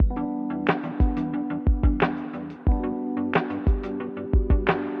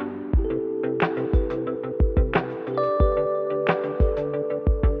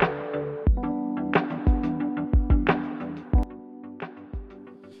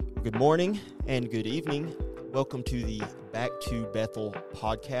Well, good morning and good evening. Welcome to the Back to Bethel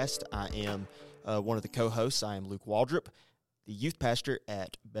podcast. I am one of the co-hosts. I am Luke Waldrop, the youth pastor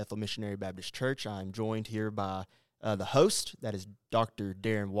at Bethel Missionary Baptist Church. I'm joined here by the host, that is Dr.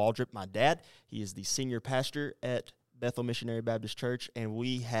 Darren Waldrop, my dad. He is the senior pastor at Bethel Missionary Baptist Church, and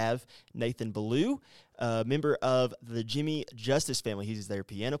we have Nathan Ballou, a member of the Jimmy Justice family. He's their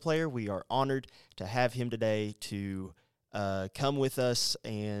piano player. We are honored to have him today to come with us,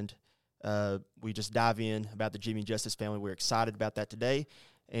 and we just dive in about the Jimmy Justice family. We're excited about that today,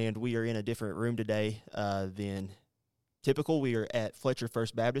 and we are in a different room today than typical. We are at Fletcher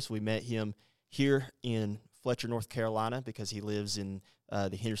First Baptist. We met him here in Fletcher, North Carolina, because he lives in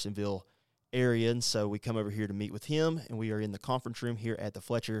the Hendersonville area, and so we come over here to meet with him, and we are in the conference room here at the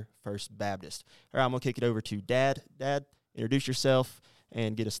Fletcher First Baptist. All right, I'm going to kick it over to Dad. Dad, introduce yourself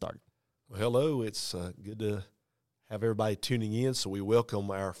and get us started. Well, hello. It's good to have everybody tuning in, so we welcome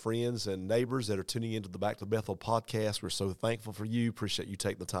our friends and neighbors that are tuning into the Back to Bethel podcast. We're so thankful for you. Appreciate you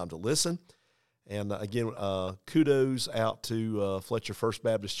taking the time to listen. And again, kudos out to Fletcher First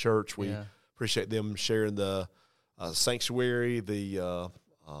Baptist Church. We appreciate them sharing the sanctuary, the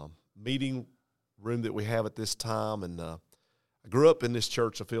meeting room that we have at this time. And I grew up in this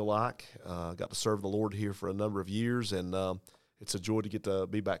church, I feel like. Got to serve the Lord here for a number of years, and it's a joy to get to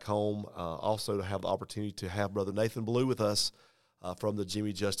be back home. Also to have the opportunity to have Brother Nathan Ballou with us from the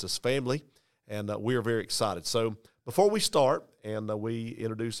Jimmy Justice family, and we are very excited. So before we start and we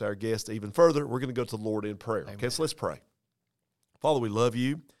introduce our guest even further, we're going to go to the Lord in prayer. Amen. Okay, so let's pray. Father, we love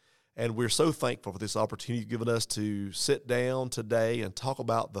you, and we're so thankful for this opportunity you've given us to sit down today and talk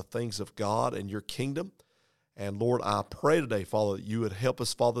about the things of God and your kingdom. And Lord, I pray today, Father, that you would help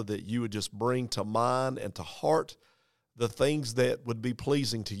us, Father, that you would just bring to mind and to heart the things that would be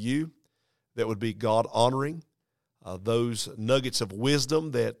pleasing to you, that would be God-honoring, those nuggets of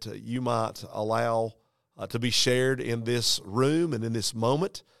wisdom that you might allow to be shared in this room and in this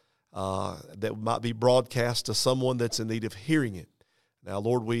moment, that might be broadcast to someone that's in need of hearing it. Now,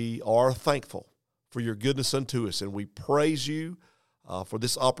 Lord, we are thankful for your goodness unto us, and we praise you for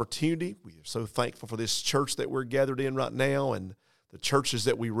this opportunity. We are so thankful for this church that we're gathered in right now and the churches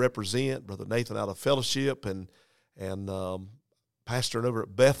that we represent, Brother Nathan out of Fellowship and pastoring over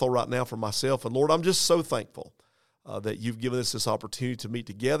at Bethel right now for myself. And, Lord, I'm just so thankful that you've given us this opportunity to meet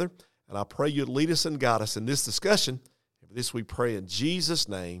together, and I pray you'd lead us and guide us in this discussion. And for this we pray in Jesus'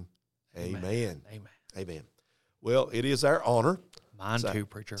 name, amen. Amen. Amen. Well, it is our honor. Mine too,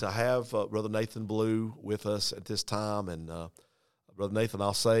 preacher. To have Brother Nathan Ballou with us at this time. And Brother Nathan,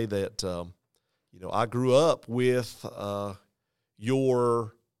 I'll say that, I grew up with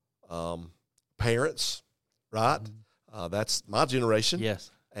your parents, right? That's my generation.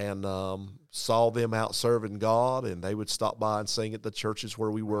 Yes. And saw them out serving God, and they would stop by and sing at the churches where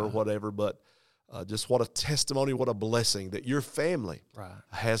we were, whatever. But just what a testimony, what a blessing that your family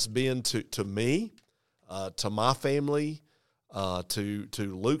has been to me, to my family, to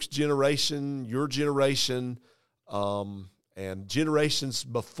Luke's generation, your generation, and generations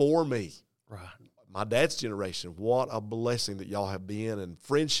before me. Right. My dad's generation. What a blessing that y'all have been, and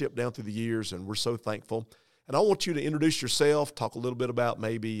friendship down through the years, and we're so thankful. And I want you to introduce yourself, talk a little bit about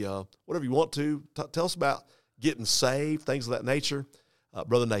maybe whatever you want to. Tell us about getting saved, things of that nature.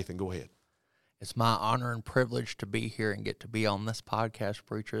 Brother Nathan, go ahead. It's my honor and privilege to be here and get to be on this podcast,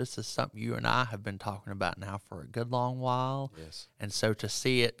 preacher. This is something you and I have been talking about now for a good long while. Yes. And so to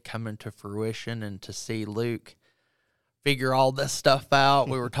see it come into fruition and to see Luke figure all this stuff out.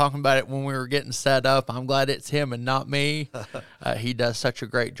 We were talking about it when we were getting set up. I'm glad it's him and not me. He does such a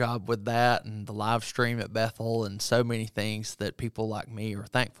great job with that and the live stream at Bethel and so many things that people like me are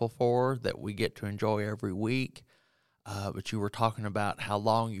thankful for that we get to enjoy every week. But you were talking about how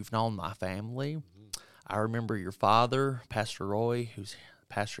long you've known my family. Mm-hmm. I remember your father, Pastor Roy, who's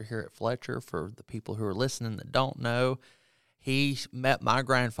pastor here at Fletcher. For the people who are listening that don't know, he met my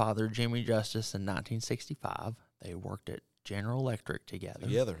grandfather, Jimmy Justice, in 1965. They worked at General Electric together.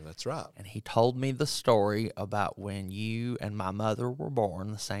 That's right. And he told me the story about when you and my mother were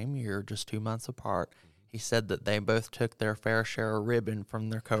born the same year, just 2 months apart. He said that they both took their fair share of ribbon from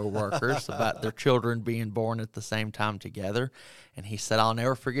their co-workers about their children being born at the same time together. And he said, I'll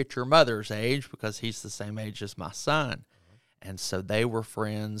never forget your mother's age because he's the same age as my son. And so they were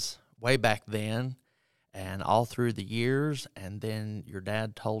friends way back then and all through the years. And then your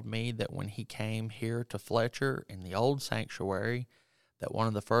dad told me that when he came here to Fletcher in the old sanctuary, that one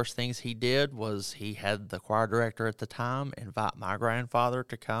of the first things he did was he had the choir director at the time invite my grandfather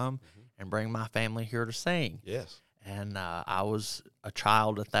to come and bring my family here to sing. Yes. And I was a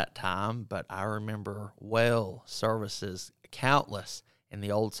child at that time, but I remember services, countless in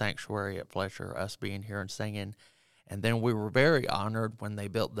the old sanctuary at Fletcher, us being here and singing. And then we were very honored when they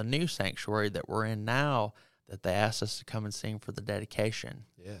built the new sanctuary that we're in now, that they asked us to come and sing for the dedication.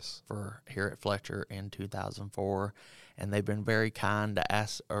 Yes. For here at Fletcher in 2004. And they've been very kind to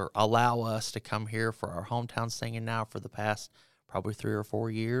ask or allow us to come here for our hometown singing now for the past probably 3 or 4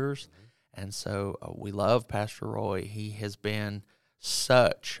 years. Mm-hmm. And so we love Pastor Roy. He has been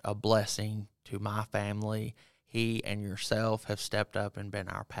such a blessing to my family. He and yourself have stepped up and been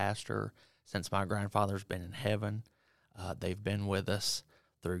our pastor since my grandfather's been in heaven. They've been with us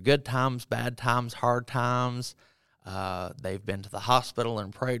through good times, bad times, hard times. They've been to the hospital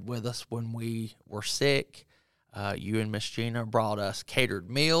and prayed with us when we were sick. You and Miss Gina brought us catered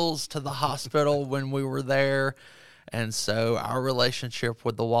meals to the hospital when we were there. And so our relationship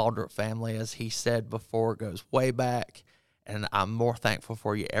with the Waldrop family, as he said before, goes way back. And I'm more thankful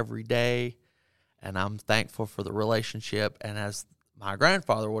for you every day. And I'm thankful for the relationship. And as my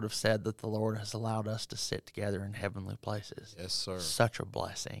grandfather would have said, that the Lord has allowed us to sit together in heavenly places. Yes, sir. Such a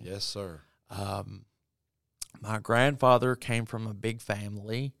blessing. Yes, sir. My grandfather came from a big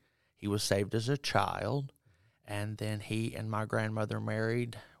family. He was saved as a child, and then he and my grandmother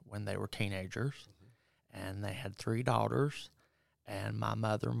married when they were teenagers, and they had 3 daughters, and my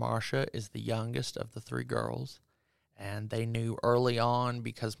mother, Marcia, is the youngest of the 3 girls. And they knew early on,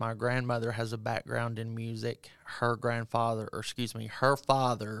 because my grandmother has a background in music, her father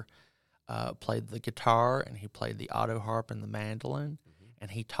played the guitar, and he played the auto harp and the mandolin, and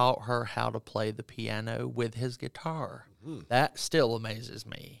he taught her how to play the piano with his guitar. Mm-hmm. That still amazes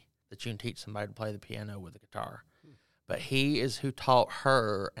me, that you can teach somebody to play the piano with a guitar. But he is who taught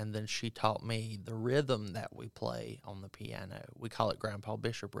her, and then she taught me the rhythm that we play on the piano. We call it Grandpa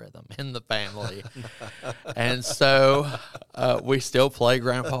Bishop rhythm in the family. And so we still play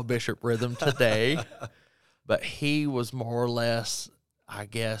Grandpa Bishop rhythm today. But he was more or less, I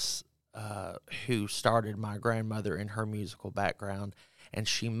guess, who started my grandmother in her musical background. And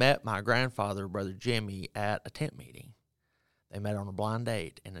she met my grandfather, Brother Jimmy, at a tent meeting. They met on a blind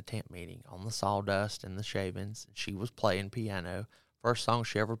date in a tent meeting on the sawdust and the shavings. She was playing piano. First song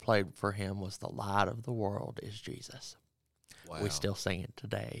she ever played for him was "The Light of the World is Jesus." Wow. We still sing it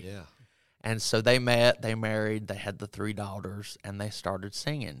today. Yeah. And so they met, they married, they had the 3 daughters, and they started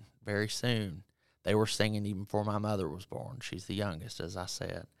singing very soon. They were singing even before my mother was born. She's the youngest, as I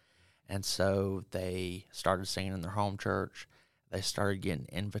said. And so they started singing in their home church. They started getting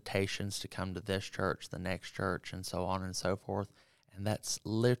invitations to come to this church, the next church, and so on and so forth. And that's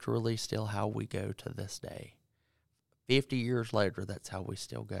literally still how we go to this day. 50 years later, that's how we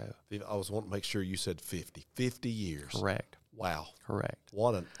still go. I was wanting to make sure you said 50. 50 years. Correct. Wow. Correct.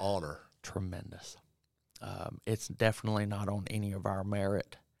 What an honor. Tremendous. It's definitely not on any of our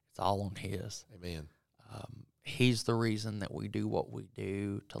merit. It's all on his. Amen. He's the reason that we do what we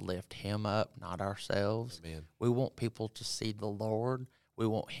do, to lift him up, not ourselves. Amen. We want people to see the Lord. We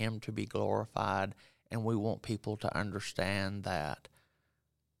want him to be glorified, and we want people to understand that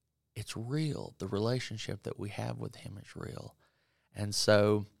it's real. The relationship that we have with him is real. And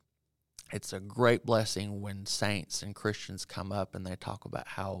so it's a great blessing when saints and Christians come up and they talk about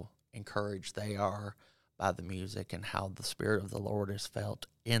how encouraged they are by the music and how the Spirit of the Lord is felt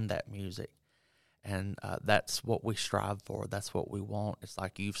in that music. And that's what we strive for. That's what we want. It's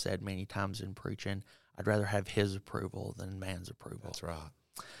like you've said many times in preaching, I'd rather have his approval than man's approval. That's right.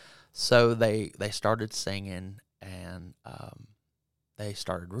 So they started singing, and they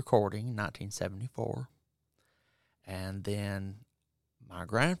started recording in 1974. And then my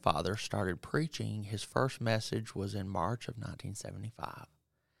grandfather started preaching. His first message was in March of 1975.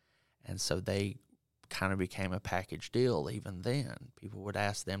 And so they kind of became a package deal even then. People would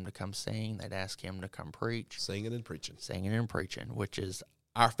ask them to come sing. They'd ask him to come preach. Singing and preaching. Singing and preaching, which is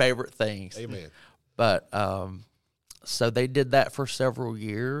our favorite things. Amen. But so they did that for several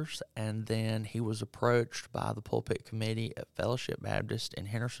years, and then he was approached by the pulpit committee at Fellowship Baptist in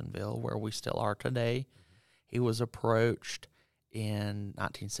Hendersonville, where we still are today. Mm-hmm. He was approached in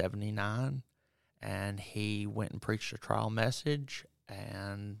 1979, and he went and preached a trial message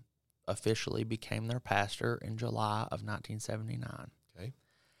and officially became their pastor in July of 1979. Okay.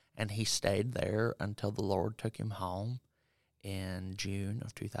 And he stayed there until the Lord took him home in June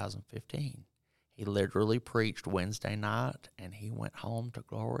of 2015. He literally preached Wednesday night, and he went home to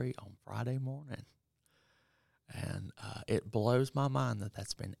glory on Friday morning. And it blows my mind that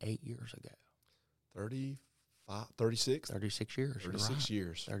that's been 8 years ago. 36 years. 36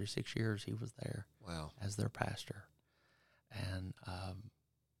 years. 36 years he was there. Wow. As their pastor. And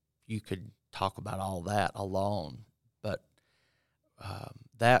you could talk about all that alone, but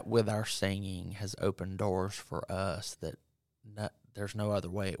that with our singing has opened doors for us that there's no other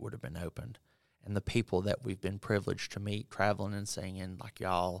way it would have been opened. And the people that we've been privileged to meet, traveling and singing like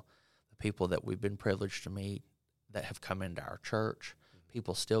y'all, the people that we've been privileged to meet that have come into our church,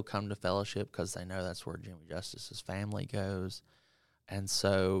 people still come to fellowship because they know that's where Jimmy Justice's family goes. And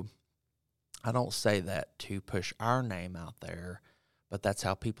so I don't say that to push our name out there, but that's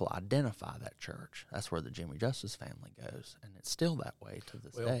how people identify that church. That's where the Jimmy Justice family goes, and it's still that way to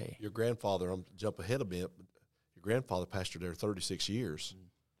this day. Your grandfather, I'm jump ahead a bit, but your grandfather pastored there 36 years.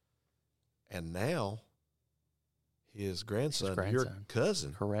 And now his grandson, your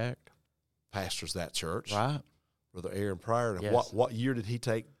cousin, correct, pastors that church. Right. Brother Aaron Pryor. Yes. What year did he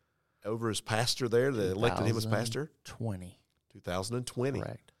take over as pastor there? They elected him as pastor? 2020.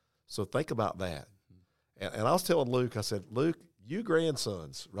 Correct. So think about that. And I was telling Luke, I said, Luke, you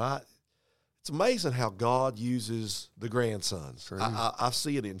grandsons, right? It's amazing how God uses the grandsons. I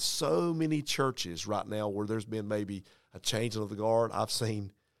see it in so many churches right now where there's been maybe a changing of the guard. I've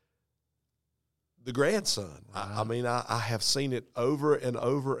seen the grandson. Right. I have seen it over and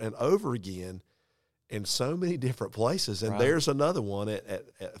over and over again in so many different places. And there's another one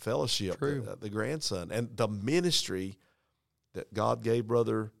at Fellowship, the grandson. And the ministry that God gave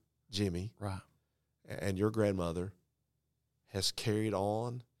Brother Jimmy and your grandmother has carried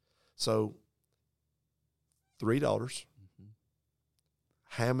on. So 3 daughters.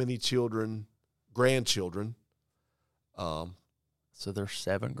 How many children, grandchildren? So there's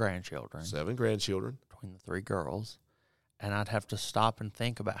 7 grandchildren. 7 grandchildren. Between the 3 girls. And I'd have to stop and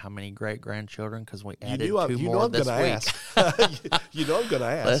think about how many great-grandchildren because we added 2 more this week. You know I'm going to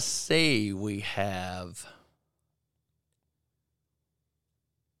ask. Let's see. We have...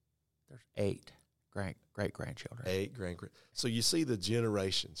 There's 8 great-grandchildren. 8 great-grandchildren. So you see the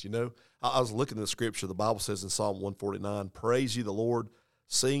generations. You know, I was looking at the scripture. The Bible says in Psalm 149, praise ye the Lord,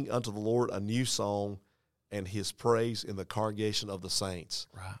 sing unto the Lord a new song, and his praise in the congregation of the saints.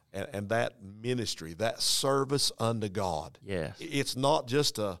 Right. And that ministry, that service unto God. Yes. It's not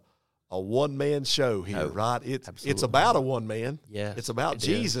just a one-man show here, right? It's about a one-man. Yes. It's about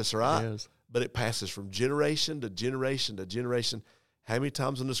Jesus, right? It is. But it passes from generation to generation to generation. How many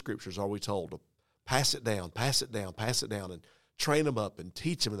times in the scriptures are we told to pass it down, pass it down, pass it down, and train them up and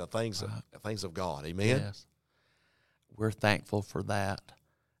teach them in the things of God? Amen? Yes. We're thankful for that.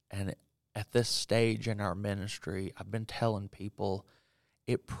 And at this stage in our ministry, I've been telling people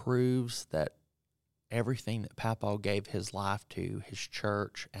it proves that everything that Papa gave his life to, his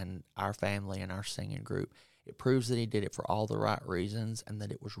church and our family and our singing group, it proves that he did it for all the right reasons and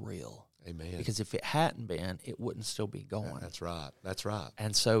that it was real. Amen. Because if it hadn't been, it wouldn't still be going. That's right. That's right.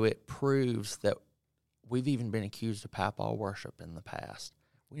 And so it proves that we've even been accused of Papa worship in the past.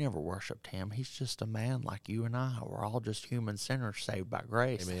 We never worshiped him. He's just a man like you and I. We're all just human sinners saved by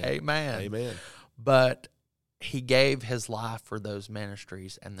grace. Amen. Amen. Amen. But he gave his life for those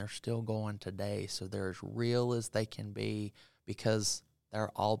ministries, and they're still going today. So they're as real as they can be because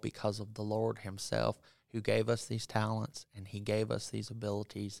they're all because of the Lord himself who gave us these talents, and he gave us these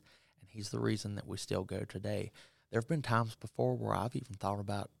abilities, and he's the reason that we still go today. There have been times before where I've even thought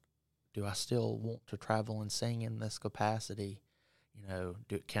about, do I still want to travel and sing in this capacity? You know,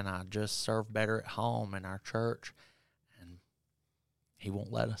 can I just serve better at home in our church? And he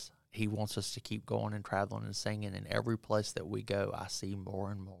won't let us. He wants us to keep going and traveling and singing. And every place that we go, I see more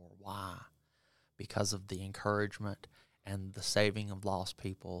and more. Why? Because of the encouragement and the saving of lost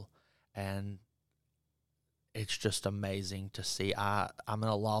people. And it's just amazing to see. I'm at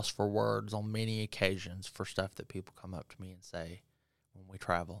a loss for words on many occasions for stuff that people come up to me and say when we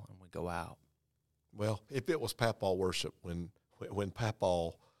travel and we go out. Well, if it was Papaw worship when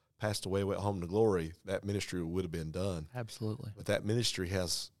Papaw passed away, went home to glory, that ministry would have been done. Absolutely. But that ministry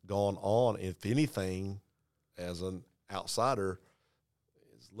has gone on. If anything, as an outsider,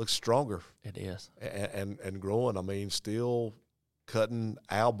 it looks stronger. It is. And growing. I mean, still cutting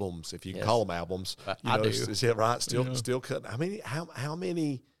albums, if you can call them albums. I do. Is that right? Still cutting. I mean, how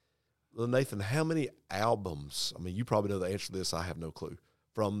many, Nathan, how many albums? I mean, you probably know the answer to this. I have no clue.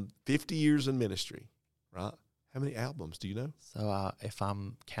 From 50 years in ministry, right? How many albums do you know? So if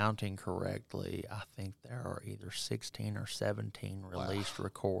I'm counting correctly, I think there are either 16 or 17 released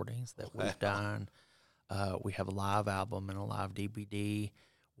recordings that we've done. We have a live album and a live DVD.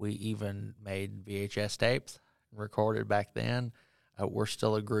 We even made VHS tapes, recorded back then. We're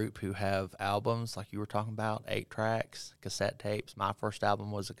still a group who have albums, like you were talking about, 8 tracks, cassette tapes. My first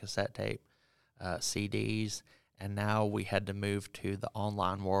album was a cassette tape, CDs, and now we had to move to the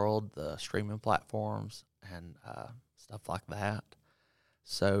online world, the streaming platforms, and stuff like that.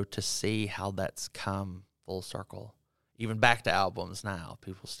 So to see how that's come full circle, even back to albums now,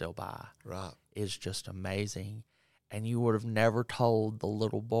 people still buy, right, is just amazing. and you would have never told the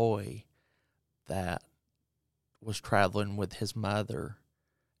little boy that was traveling with his mother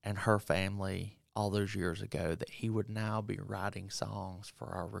and her family all those years ago that he would now be writing songs for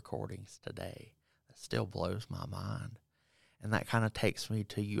our recordings today. That still blows my mind. And that kind of takes me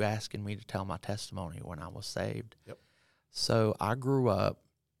to you asking me to tell my testimony when I was saved. Yep. So I grew up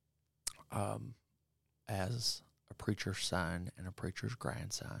as a preacher's son and a preacher's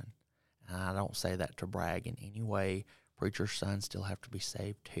grandson. And I don't say that to brag in any way. Preacher's sons still have to be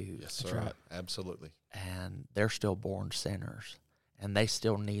saved too. Yes, That's sir. right. Absolutely. And they're still born sinners. And they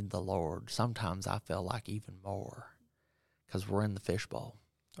still need the Lord. Sometimes I feel like even more because we're in the fishbowl.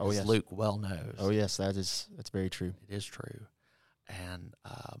 Oh, as yes. Luke well knows. Oh, yes, that's very true. It is true. And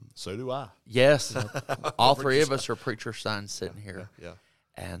So do I. yes, all three of us are preacher sons sitting here. Yeah.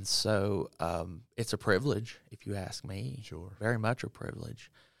 And so it's a privilege, if you ask me. Sure. Very much a privilege.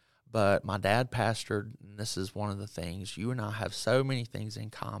 But my dad pastored, and this is one of the things. You and I have so many things in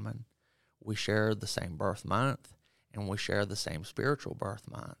common. We share the same birth month, and we share the same spiritual birth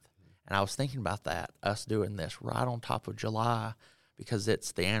month. And I was thinking about that, us doing this right on top of July, because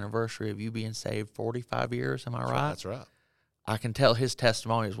it's the anniversary of you being saved 45 years. Am I right? That's right. I can tell his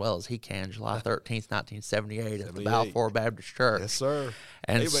testimony as well as he can. July 13th, 1978 at the Balfour Baptist Church. Yes, sir.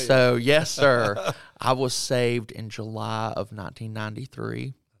 And Amen. so, yes, sir, I was saved in July of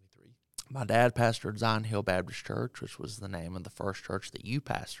 1993. My dad pastored Zion Hill Baptist Church, which was the name of the first church that you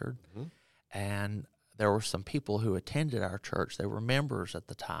pastored. Mm-hmm. And there were some people who attended our church. They were members at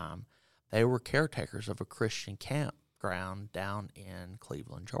the time. They were caretakers of a Christian campground down in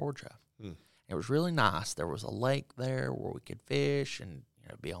Cleveland, Georgia. Hmm. It was really nice. There was a lake there where we could fish and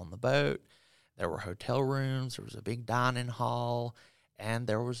be on the boat. There were hotel rooms. There was a big dining hall, and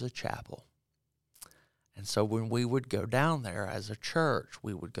there was a chapel. And so when we would go down there as a church,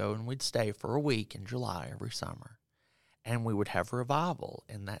 we would go and we'd stay for a week in July every summer. And we would have revival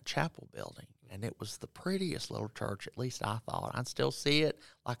in that chapel building. And it was the prettiest little church, at least I thought. I'd still see it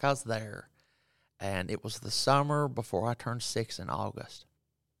like I was there. And it was the summer before I turned 6 in August.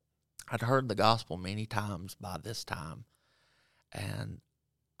 I'd heard the gospel many times by this time. And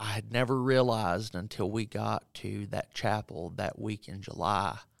I had never realized until we got to that chapel that week in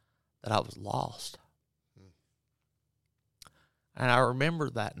July that I was lost. And I remember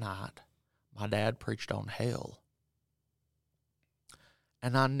that night, my dad preached on hell.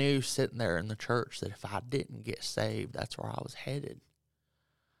 And I knew sitting there in the church that if I didn't get saved, that's where I was headed.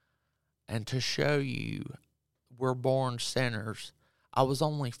 And to show you, we're born sinners. I was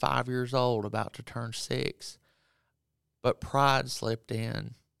only 5 years old, about to turn 6. But pride slipped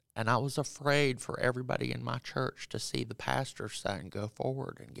in, and I was afraid for everybody in my church to see the pastor's son go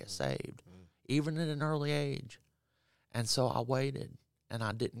forward and get saved, even at an early age. And so I waited, and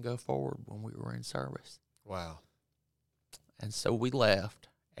I didn't go forward when we were in service. Wow. And so we left,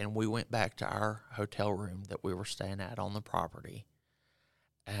 and we went back to our hotel room that we were staying at on the property.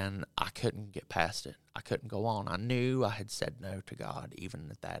 And I couldn't get past it. I couldn't go on. I knew I had said no to God even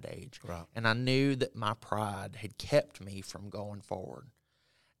at that age. Right. And I knew that my pride had kept me from going forward.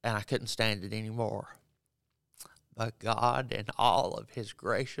 And I couldn't stand it anymore. But God, in all of his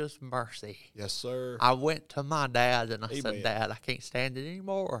gracious mercy, Yes, sir. I went to my dad and I Amen. said, Dad, I can't stand it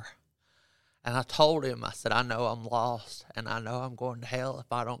anymore. And I told him, I said, I know I'm lost and I know I'm going to hell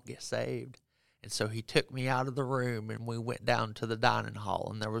if I don't get saved. And so he took me out of the room and we went down to the dining hall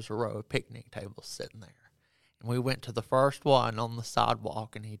and there was a row of picnic tables sitting there. And we went to the first one on the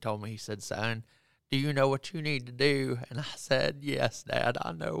sidewalk and he told me, he said, son, do you know what you need to do? And I said, yes, Dad,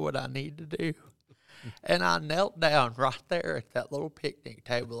 I know what I need to do. And I knelt down right there at that little picnic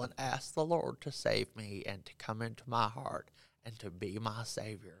table and asked the Lord to save me and to come into my heart and to be my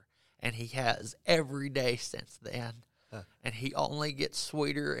Savior. And he has every day since then. And he only gets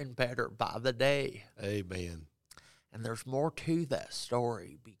sweeter and better by the day. Amen. And there's more to that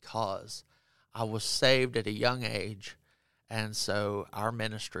story because I was saved at a young age. And so our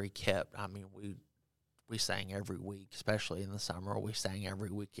ministry kept, we sang every week, especially in the summer. We sang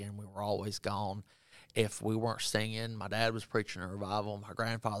every weekend. We were always gone. If we weren't singing, my dad was preaching a revival. My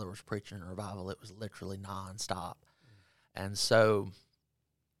grandfather was preaching a revival. It was literally nonstop. And so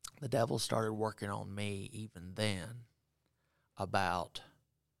the devil started working on me even then about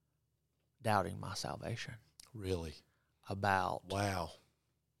doubting my salvation. Really? About, Wow.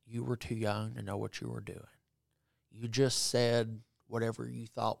 you were too young to know what you were doing. You just said whatever you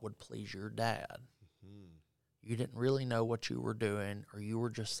thought would please your dad. Mm-hmm. You didn't really know what you were doing, or you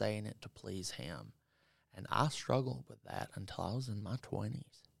were just saying it to please him. And I struggled with that until I was in my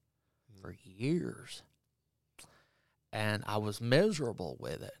 20s for years. And I was miserable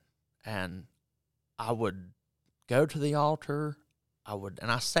with it. And I would go to the altar.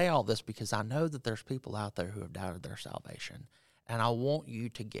 And I say all this because I know that there's people out there who have doubted their salvation, and I want you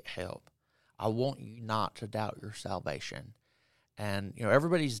to get help. I want you not to doubt your salvation. And,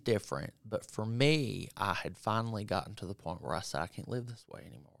 everybody's different, but for me, I had finally gotten to the point where I said, I can't live this way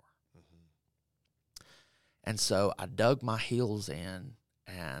anymore. Mm-hmm. And so I dug my heels in,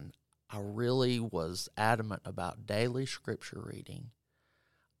 and I really was adamant about daily scripture reading.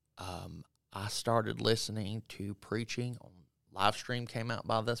 I started listening to preaching on live stream came out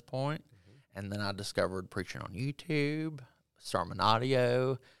by this point, and then I discovered preaching on YouTube, sermon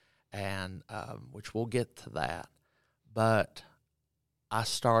audio, and which we'll get to that. But I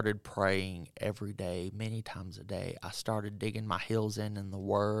started praying every day, many times a day. I started digging my heels in the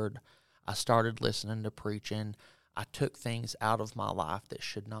Word. I started listening to preaching. I took things out of my life that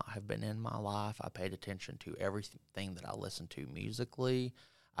should not have been in my life. I paid attention to everything that I listened to musically.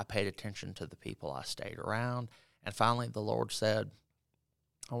 I paid attention to the people I stayed around. And finally, the Lord said,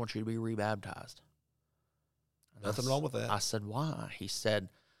 I want you to be rebaptized. And Nothing wrong with that. I said, why? He said,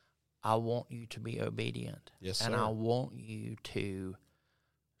 I want you to be obedient. Yes, sir. And I want you to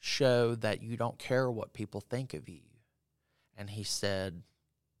show that you don't care what people think of you. And he said,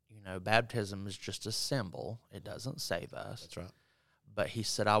 baptism is just a symbol. It doesn't save us. That's right. But he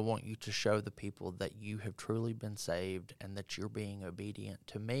said, I want you to show the people that you have truly been saved and that you're being obedient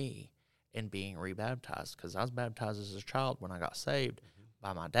to me in being rebaptized, because I was baptized as a child when I got saved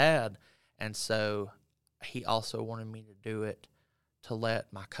by my dad. And so he also wanted me to do it to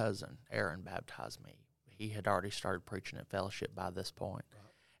let my cousin Aaron baptize me. He had already started preaching at Fellowship by this point.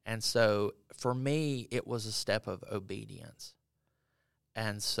 Right. And so for me, it was a step of obedience.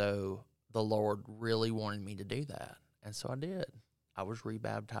 And so the Lord really wanted me to do that. And so I did. I was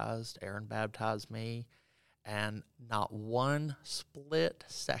rebaptized. Aaron baptized me. And not one split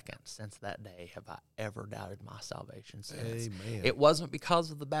second since that day have I ever doubted my salvation since. Amen. It wasn't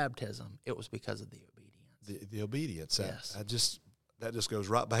because of the baptism. It was because of the obedience. The obedience. Yes. That just goes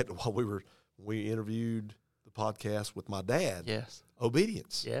right back to what we interviewed the podcast with my dad. Yes.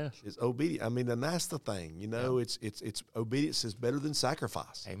 Obedience. Yes. Is obedience. I mean, and that's the thing. It's obedience is better than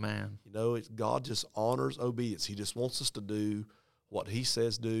sacrifice. Amen. God just honors obedience. He just wants us to do what he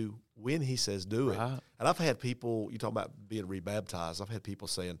says do, when he says do it. Right. And I've had people, you talk about being rebaptized, I've had people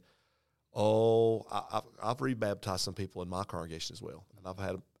saying, I've rebaptized some people in my congregation as well.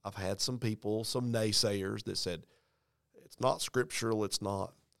 And I've had some people, some naysayers that said, it's not scriptural, it's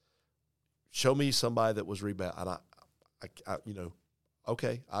not. Show me somebody that was rebaptized. And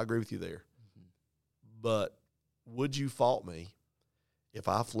okay, I agree with you there. Mm-hmm. But would you fault me if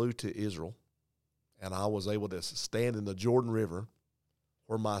I flew to Israel and I was able to stand in the Jordan River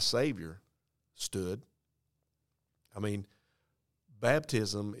where my Savior stood? I mean,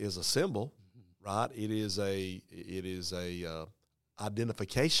 baptism is a symbol, right? It is a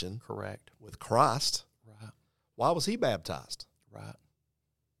identification, correct, with Christ. Right. Why was he baptized? Right.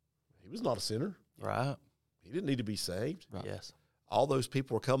 He was not a sinner. Right. He didn't need to be saved. Right. Yes. All those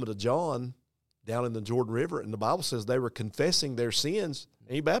people were coming to John down in the Jordan River, and the Bible says they were confessing their sins,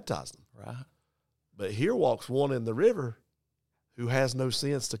 and he baptized them. Right. But here walks one in the river who has no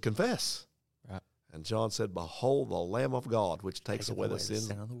sins to confess. Right. And John said, behold, the Lamb of God, which takes away the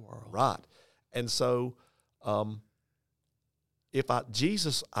sin of the world. Right. And so if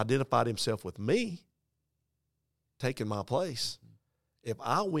Jesus identified himself with me, taking my place, if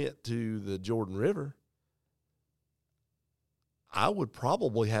I went to the Jordan River, I would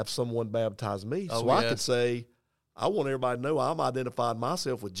probably have someone baptize me. Oh, so I could say, I want everybody to know I'm identifying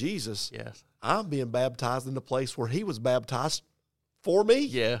myself with Jesus. Yes. I'm being baptized in the place where he was baptized for me.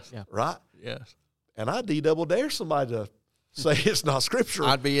 Yes. Yeah. Right? Yes. And I'd double dare somebody to say it's not scriptural.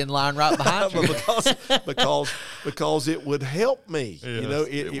 I'd be in line right behind you. because it would help me. Yes,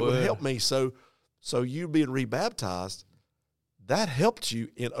 it would help me. So you being rebaptized, that helped you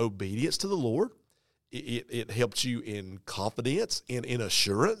in obedience to the Lord. It helped you in confidence, in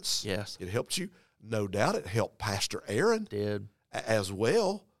assurance. Yes. It helped you. No doubt it helped Pastor Aaron Did. as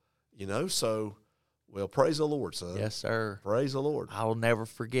well. So, well, praise the Lord, son. Yes, sir. Praise the Lord. I will never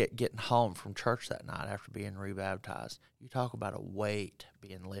forget getting home from church that night after being rebaptized. You talk about a weight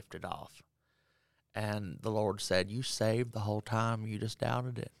being lifted off. And the Lord said, you saved the whole time. You just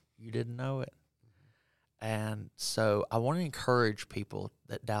doubted it. You didn't know it. And so I want to encourage people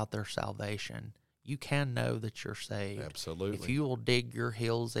that doubt their salvation. You can know that you're saved. Absolutely. If you will dig your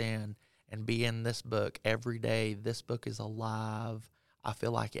heels in and be in this book every day, this book is alive. I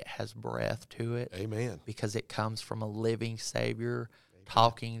feel like it has breath to it. Amen. Because it comes from a living Savior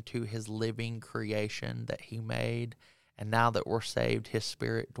talking to his living creation that he made. And now that we're saved, his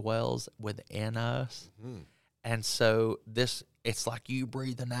Spirit dwells within us. Mm-hmm. And so it's like you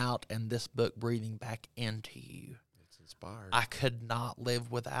breathing out and this book breathing back into you. It's inspired. I could not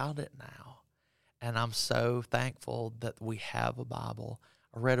live without it now. And I'm so thankful that we have a Bible.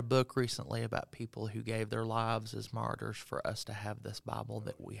 I read a book recently about people who gave their lives as martyrs for us to have this Bible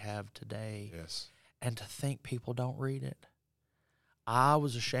that we have today. Yes. And to think people don't read it. I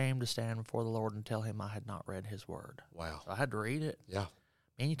was ashamed to stand before the Lord and tell him I had not read his word. Wow. So I had to read it. Yeah.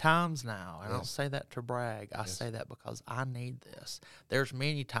 Many times now. I Yes. don't say that to brag. I say that because I need this. There's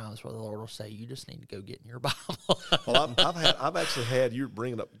many times where the Lord will say, you just need to go get in your Bible. Well, I've actually had, you're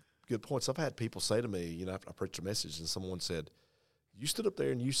bringing up good points. I've had people say to me, after I preached a message and someone said, you stood up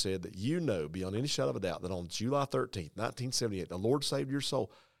there and you said that beyond any shadow of a doubt that on July 13th, 1978, the Lord saved your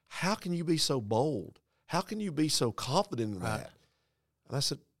soul. How can you be so bold? How can you be so confident in that? And I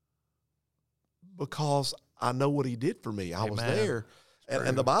said, because I know what he did for me. I was there.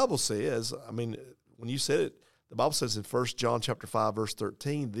 And the Bible says, when you said it, the Bible says in 1 John chapter 5, verse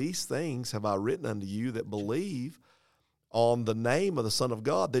 13, these things have I written unto you that believe on the name of the Son of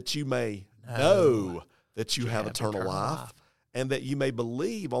God, that you may know that you have eternal life, and that you may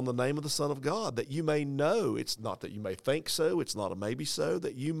believe on the name of the Son of God, that you may know. It's not that you may think so. It's not a maybe so,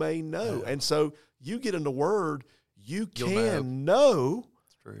 that you may know. And so you get in the Word, you'll know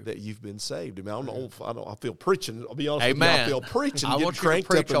that you've been saved. I mean, I feel preaching. I'll be honest with you. I feel preaching getting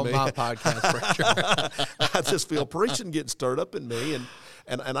cranked up in me. I want you to preach on my podcast, preacher. I just feel preaching getting stirred up in me.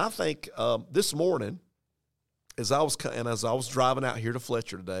 And I think this morning, as I was driving out here to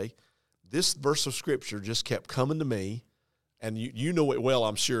Fletcher today, this verse of Scripture just kept coming to me. And you know it well,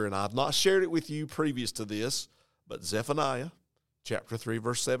 I'm sure, and I've not shared it with you previous to this, but Zephaniah chapter 3,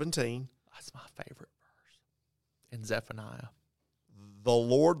 verse 17. That's my favorite verse in Zephaniah. The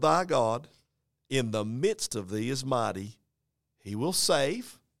Lord thy God in the midst of thee is mighty. He will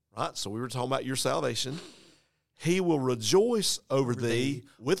save, right? So we were talking about your salvation. He will rejoice over thee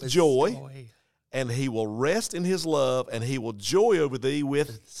with joy, and he will rest in his love, and he will joy over thee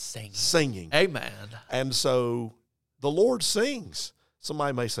with singing. Amen. And so the Lord sings.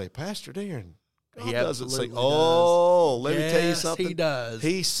 Somebody may say, Pastor Darren, God doesn't sing. Oh, let me tell you something. He does.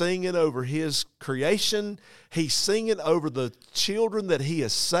 He's singing over his creation. He's singing over the children that he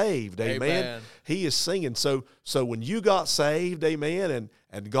has saved. Amen. He is singing. So when you got saved, amen,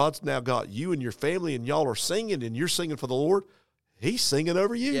 and God's now got you and your family, and y'all are singing, and you're singing for the Lord, he's singing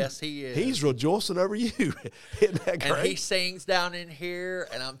over you. Yes, he is. He's rejoicing over you. Isn't that great? And he sings down in here,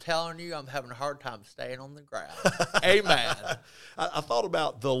 and I'm telling you, I'm having a hard time staying on the ground. Amen. I thought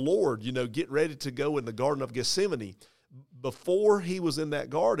about the Lord, getting ready to go in the Garden of Gethsemane. Before he was in that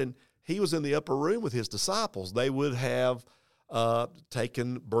garden, he was in the upper room with his disciples. They would have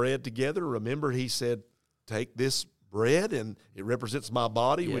taken bread together. Remember, he said, take this bread, and it represents my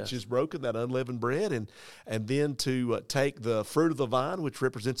body, which is broken, that unleavened bread, and then to take the fruit of the vine, which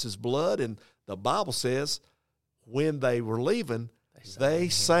represents his blood. And the Bible says when they were leaving, they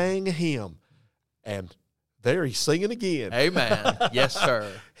sang a hymn. And there he's singing again. Amen. Yes,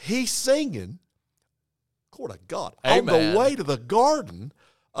 sir. He's singing, glory to God, Amen, on the way to the Garden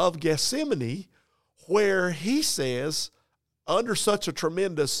of Gethsemane, where he says, under such a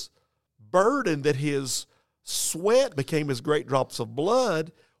tremendous burden that his sweat became as great drops of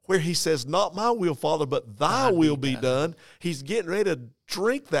blood, where he says, not my will, Father, but thy will be done. He's getting ready to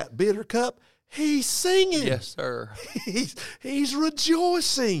drink that bitter cup. He's singing. Yes, sir. He's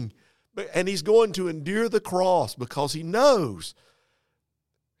rejoicing. And he's going to endure the cross because he knows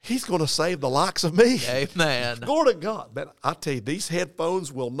he's going to save the likes of me. Amen. Glory to God. Man, I tell you, these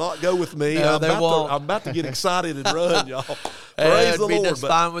headphones will not go with me. No, I'm about to get excited and run, y'all. Praise the Lord. That's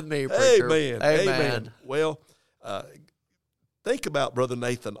fine with me, preacher. Amen. Well, think about, Brother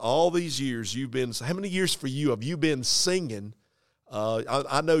Nathan, all these years how many years for you have you been singing?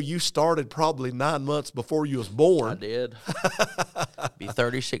 I know you started probably 9 months before you was born. I did. Be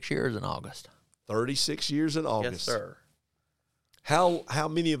 36 years in August. 36 years in August. Yes, sir. How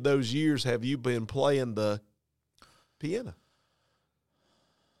many of those years have you been playing the piano?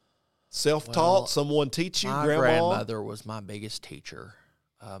 Self-taught, someone teach you, my grandma? grandmother was my biggest teacher.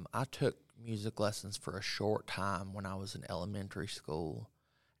 I took music lessons for a short time when I was in elementary school,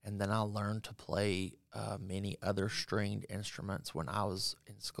 and then I learned to play many other stringed instruments when I was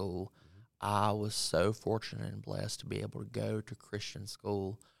in school. I was so fortunate and blessed to be able to go to Christian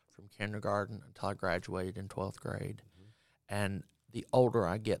school from kindergarten until I graduated in 12th grade. And the older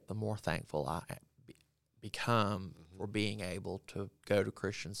I get, the more thankful I become for being able to go to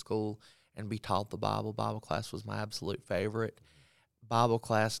Christian school and be taught the Bible. Bible class was my absolute favorite. Bible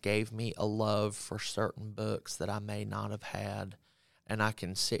class gave me a love for certain books that I may not have had. And I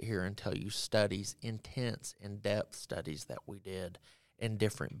can sit here and tell you studies, intense, in-depth studies that we did in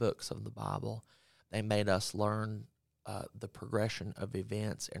different books of the Bible. They made us learn the progression of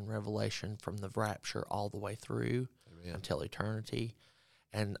events in Revelation from the rapture all the way through until eternity.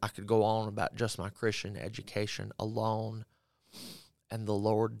 And I could go on about just my Christian education alone, and the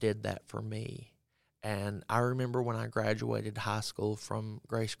Lord did that for me. And I remember when I graduated high school from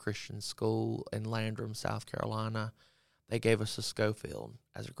Grace Christian School in Landrum, South Carolina, they gave us a Schofield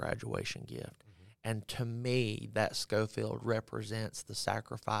as a graduation gift. And to me, that Schofield represents the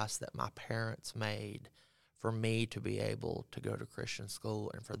sacrifice that my parents made for me to be able to go to Christian school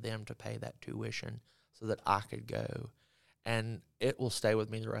and for them to pay that tuition so that I could go. And it will stay with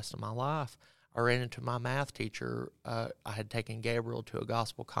me the rest of my life. I ran into my math teacher. I had taken Gabriel to a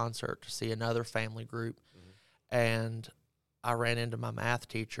gospel concert to see another family group. And I ran into my math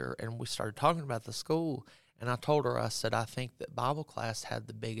teacher, and we started talking about the school. And I told her, I said, I think that Bible class had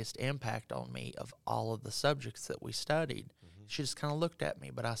the biggest impact on me of all of the subjects that we studied. She just kind of looked at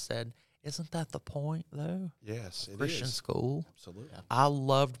me, but I said, isn't that the point, though? Yes, it Christian is. school. Absolutely. I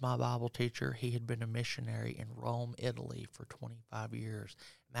loved my Bible teacher. He had been a missionary in Rome, Italy for 25 years.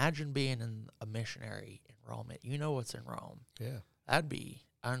 Imagine being a missionary in Rome. You know what's in Rome. Yeah. That'd be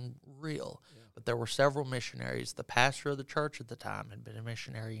unreal. Yeah. But there were several missionaries. The pastor of the church at the time had been a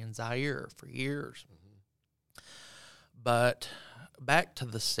missionary in Zaire for years. But back to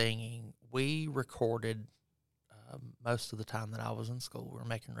the singing, we recorded most of the time that I was in school. We were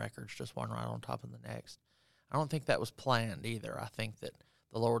making records, just one right on top of the next. I don't think that was planned either. I think that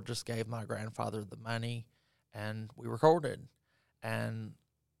the Lord just gave my grandfather the money, and we recorded. And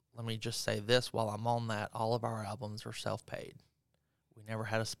let me just say this, while I'm on that, all of our albums are self-paid. We never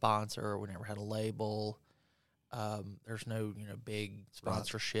had a sponsor. We never had a label. There's no, big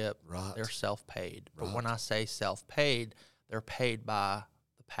sponsorship. Right. They're self-paid. But Right. when I say self-paid, they're paid by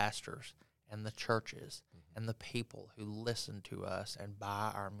the pastors and the churches and the people who listen to us and buy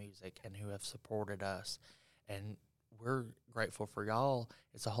our music and who have supported us. And we're grateful for y'all.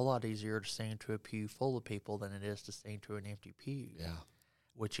 It's a whole lot easier to sing to a pew full of people than it is to sing to an empty pew. Yeah.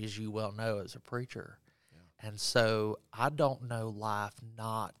 Which, as you well know, as a preacher. Yeah. And so I don't know life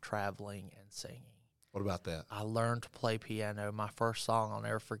not traveling and singing. What about that? I learned to play piano. My first song, I'll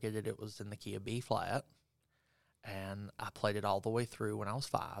never forget it, it was in the key of B flat. And I played it all the way through when I was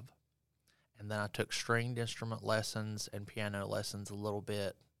 5. And then I took stringed instrument lessons and piano lessons a little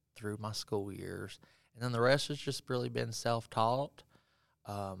bit through my school years. And then the rest has just really been self-taught.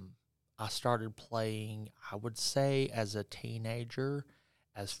 I started playing, I would say, as a teenager,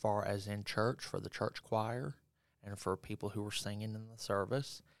 as far as in church for the church choir and for people who were singing in the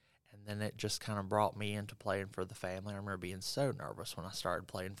service. And then it just kind of brought me into playing for the family. I remember being so nervous when I started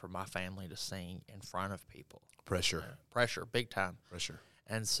playing for my family to sing in front of people. Pressure. Pressure, big time. Pressure.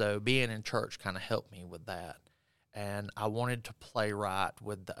 And so being in church kind of helped me with that. And I wanted to play right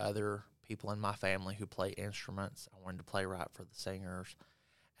with the other people in my family who play instruments. I wanted to play right for the singers.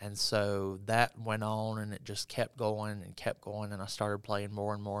 And so that went on, and it just kept going, and I started playing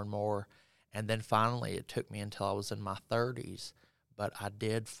more and more and more. And then finally, it took me until I was in my 30s, but I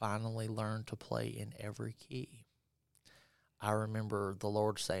did finally learn to play in every key. I remember the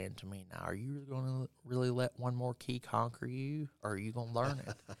Lord saying to me, now, are you going to really let one more key conquer you, or are you going to learn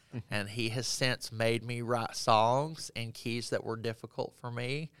it? And he has since made me write songs in keys that were difficult for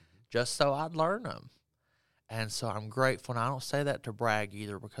me just so I'd learn them. And so I'm grateful, and I don't say that to brag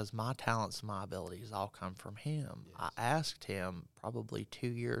either, because my talents and my abilities all come from him. Yes. I asked him probably 2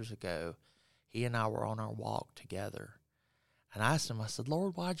 years ago. He and I were on our walk together. And I asked him, I said,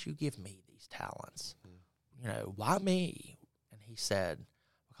 Lord, why'd you give me these talents? Why me? And he said,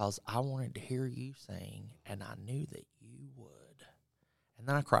 because I wanted to hear you sing, and I knew that you would. And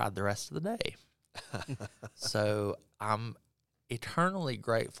then I cried the rest of the day. So I'm eternally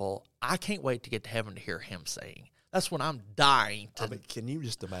grateful. I can't wait to get to heaven to hear him sing. That's when I'm dying to. I mean, can you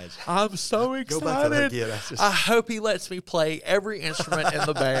just imagine? I'm so excited. Go back to that again. I hope he lets me play every instrument in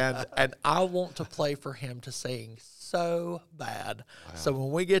the band, and I want to play for him to sing so bad. Wow. So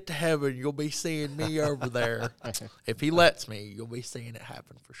when we get to heaven, you'll be seeing me over there. If he lets me, you'll be seeing it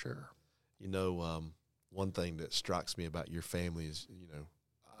happen for sure. One thing that strikes me about your family is,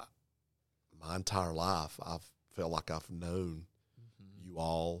 my entire life, I've felt like I've known you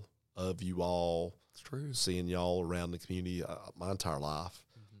all, It's true. Seeing y'all around the community my entire life.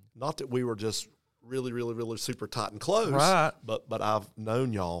 Not that we were just really, really, really super tight and close, right? But I've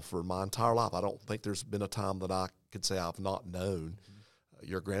known y'all for my entire life. I don't think there's been a time that I could say I've not known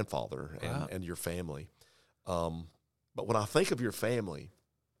your grandfather and your family. But when I think of your family,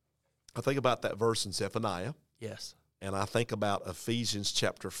 I think about that verse in Zephaniah. Yes. And I think about Ephesians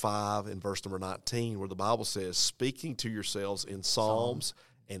chapter 5 and verse number 19, where the Bible says, speaking to yourselves in psalms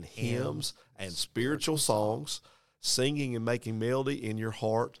and hymns and spiritual songs, singing and making melody in your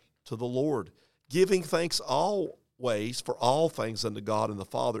heart to the Lord, giving thanks always for all things unto God and the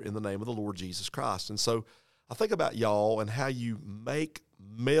Father in the name of the Lord Jesus Christ. And so I think about y'all and how you make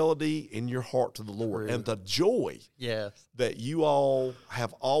melody in your heart to the Lord. True. And the joy that you all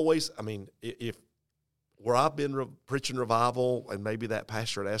have always, I mean, if where I've been preaching revival, and maybe that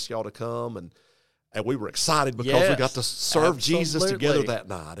pastor had asked y'all to come, and we were excited because we got to serve Jesus together that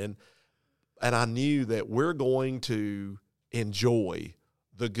night. And I knew that we're going to enjoy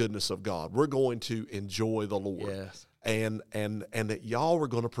the goodness of God. We're going to enjoy the Lord. Yes. And that y'all were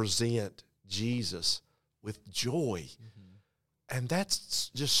going to present Jesus with joy. Mm-hmm. And that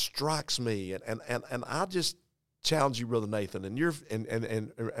just strikes me. And I just challenge you, Brother Nathan, and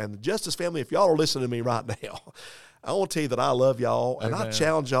the Justice family, if y'all are listening to me right now, I want to tell you that I love y'all, and I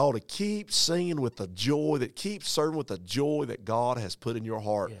challenge y'all to keep singing with the joy, that keep serving with the joy that God has put in your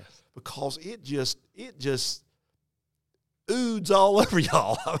heart, because it just oods all over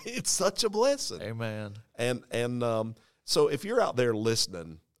y'all. I mean, it's such a blessing. Amen. And so if you're out there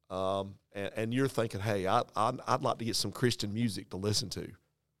listening, and you're thinking, hey, I'd like to get some Christian music to listen to,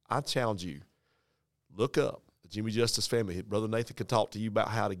 I challenge you, look up Jimmy Justice family. Brother Nathan can talk to you about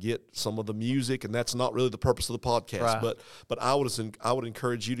how to get some of the music, and that's not really the purpose of the podcast. Right. But I would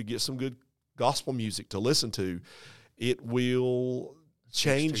encourage you to get some good gospel music to listen to. It will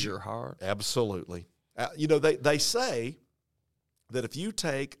change your heart. Absolutely. They say that if you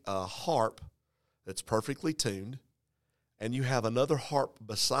take a harp that's perfectly tuned and you have another harp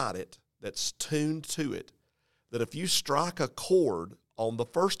beside it that's tuned to it, that if you strike a chord on the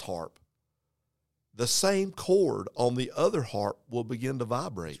first harp, the same chord on the other harp will begin to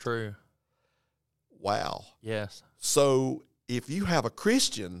vibrate. It's true. Wow. Yes. So if you have a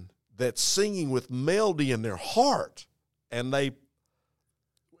Christian that's singing with melody in their heart, and they,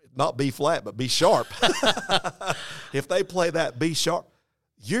 not B flat, but B sharp, if they play that B sharp,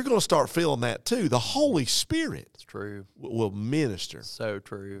 you're going to start feeling that too. The Holy Spirit it's true. will minister. So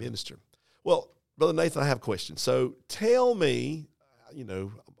true. Minister. Well, Brother Nathan, I have a question. So tell me,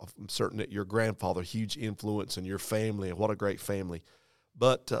 I'm certain that your grandfather, huge influence in your family, and what a great family.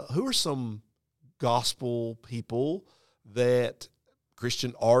 But who are some gospel people, that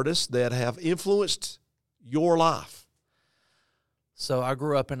Christian artists that have influenced your life? So I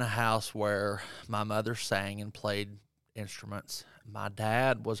grew up in a house where my mother sang and played instruments. My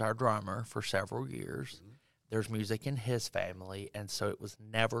dad was our drummer for several years. Mm-hmm. There's music in his family, and so it was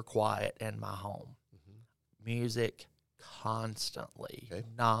never quiet in my home. Mm-hmm. Music constantly,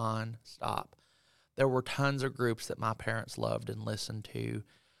 non-stop. There were tons of groups that my parents loved and listened to,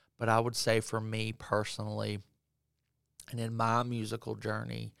 but I would say for me personally, and in my musical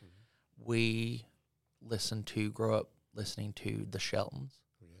journey, we grew up listening to the Sheltons.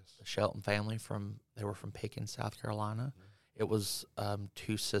 Yes. The Shelton family, they were from Pickens, South Carolina. It was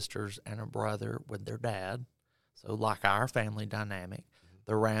 2 sisters and a brother with their dad, so like our family dynamic.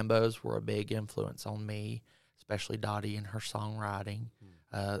 The Rambos were a big influence on me, especially Dottie and her songwriting.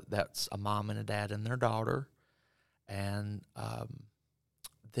 That's a mom and a dad and their daughter. And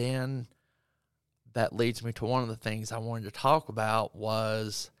then that leads me to one of the things I wanted to talk about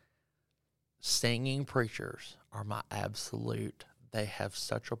was singing preachers are my absolute. They have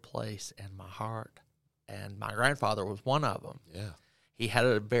such a place in my heart. And my grandfather was one of them. Yeah. He had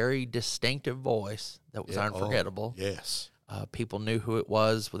a very distinctive voice that was unforgettable. Oh, yes. People knew who it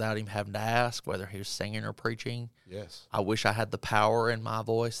was without him having to ask whether he was singing or preaching. Yes. I wish I had the power in my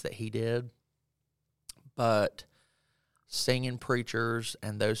voice that he did. But singing preachers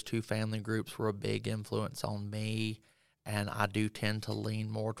and those 2 family groups were a big influence on me. And I do tend to lean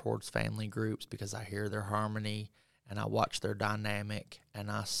more towards family groups because I hear their harmony and I watch their dynamic and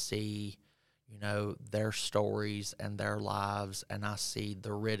I see, their stories and their lives, and I see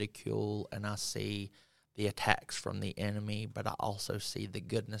the ridicule and I see the attacks from the enemy, but I also see the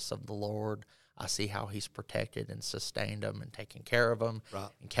goodness of the Lord. I see how he's protected and sustained them and taken care of them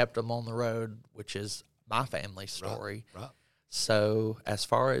and kept them on the road, which is my family's story. Right. So as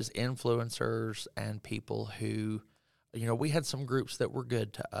far as influencers and people who, we had some groups that were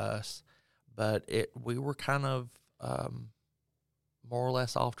good to us, but we were kind of more or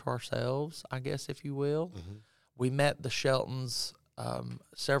less off to ourselves, I guess, if you will. Mm-hmm. We met the Sheltons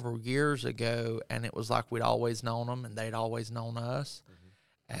several years ago, and it was like we'd always known them, and they'd always known us.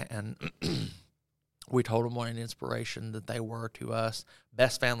 Mm-hmm. And we told them what an inspiration that they were to us.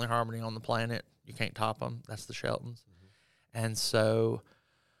 Best family harmony on the planet. You can't top them. That's the Sheltons. Mm-hmm. And so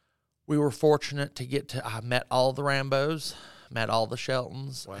we were fortunate to I met all the Rambos, met all the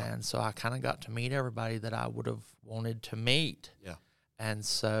Sheltons, Wow. and so I kind of got to meet everybody that I would have wanted to meet. Yeah. And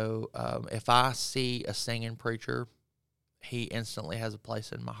so if I see a singing preacher, he instantly has a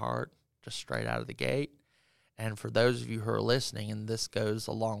place in my heart, just straight out of the gate. And for those of you who are listening, and this goes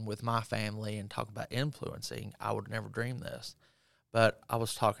along with my family and talk about influencing, I would never dream this. But I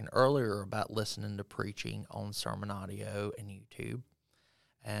was talking earlier about listening to preaching on sermon audio and YouTube,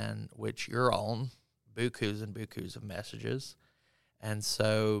 and which you're on, bukus and bukus of messages. And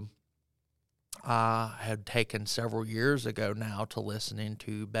so I had taken several years ago now to listening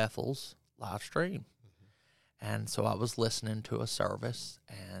to Bethel's live stream. And so I was listening to a service,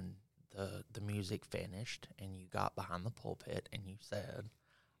 and the music finished, and you got behind the pulpit, and you said,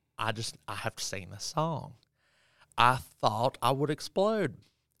 I have to sing this song. I thought I would explode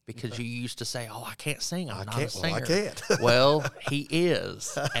because you used to say, oh, I can't sing. I'm not a singer. Well, I can't. Well, he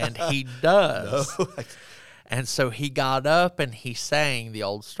is, and he does. No. And so he got up and he sang the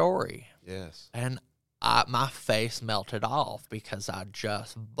old story. Yes. And my face melted off because I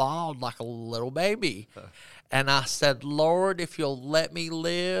just bawled like a little baby. And I said, Lord, if you'll let me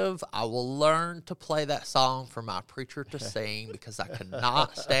live, I will learn to play that song for my preacher to sing, because I could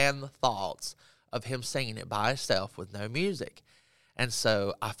not stand the thoughts of him singing it by himself with no music. And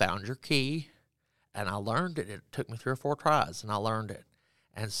so I found your key, and I learned it. It took me 3 or 4 tries, and I learned it.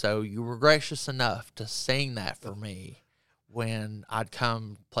 And so you were gracious enough to sing that for me when I'd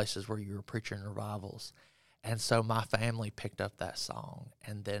come places where you were preaching revivals. And so my family picked up that song,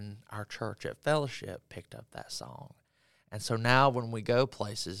 and then our church at Fellowship picked up that song. And so now when we go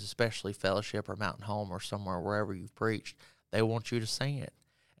places, especially Fellowship or Mountain Home or somewhere, wherever you've preached, they want you to sing it,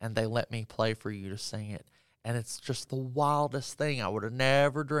 and they let me play for you to sing it. And it's just the wildest thing. I would have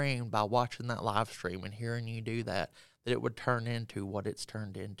never dreamed by watching that live stream and hearing you do that it would turn into what it's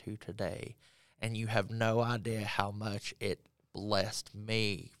turned into today. And you have no idea how much it blessed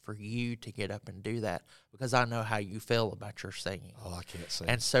me for you to get up and do that, because I know how you feel about your singing. Oh, I can't sing.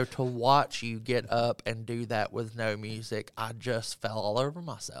 And so to watch you get up and do that with no music, I just fell all over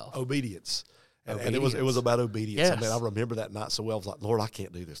myself. Obedience. And it was about obedience. Yes. I mean, I remember that night so well. I was like, Lord, I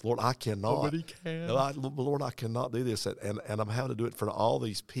can't do this. Lord, I cannot. Nobody can. No, Lord, I cannot do this. And I'm having to do it for all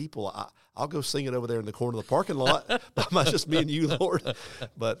these people. I'll go sing it over there in the corner of the parking lot, but not just me and you, Lord.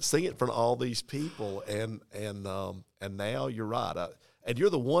 But sing it for all these people. And now you're right. And you're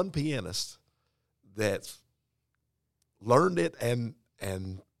the one pianist that learned it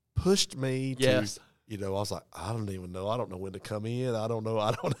and pushed me Yes. to. You know, I was like, I don't even know. I don't know when to come in. I don't know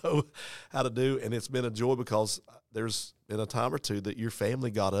how to do. And it's been a joy because there's been a time or two that your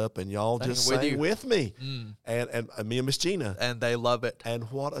family got up and y'all just sang with me. And me and Miss Gina. And they love it. And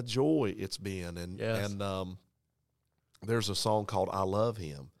what a joy it's been. And there's a song called I Love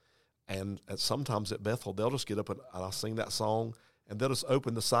Him. And sometimes at Bethel, they'll just get up and I'll sing that song, and they'll just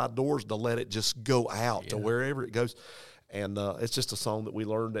open the side doors to let it just go out to wherever it goes. And it's just a song that we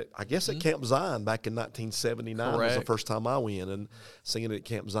learned at, I guess, at Camp Zion back in 1979. Correct. Was the first time I went and singing it at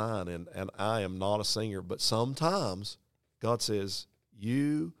Camp Zion. And I am not a singer, but sometimes God says, if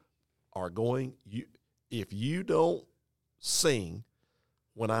you don't sing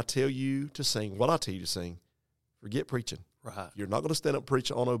when I tell you to sing, what I tell you to sing, forget preaching. Right. You're not going to stand up and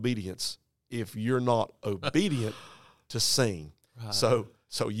preach on obedience if you're not obedient to sing. Right.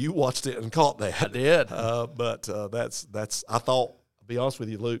 So you watched it and caught that. I did. But that's. I thought, to be honest with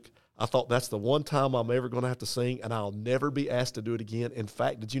you, Luke, I thought that's the one time I'm ever going to have to sing, and I'll never be asked to do it again. In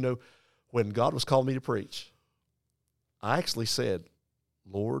fact, did you know when God was calling me to preach, I actually said,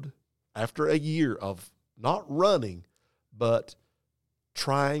 Lord, after a year of not running, but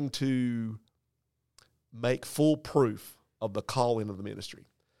trying to make full proof of the calling of the ministry,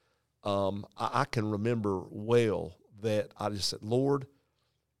 I can remember well that I just said, Lord,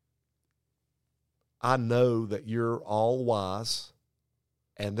 I know that you're all wise,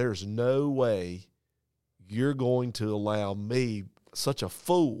 and there's no way you're going to allow me, such a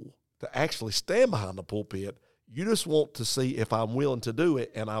fool, to actually stand behind the pulpit. You just want to see if I'm willing to do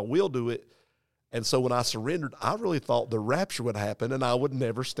it, and I will do it. And so when I surrendered, I really thought the rapture would happen and I would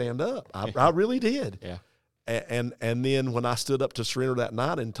never stand up. I really did. Yeah. And then when I stood up to surrender that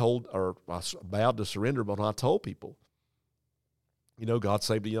night and I vowed to surrender, but when I told people, you know, God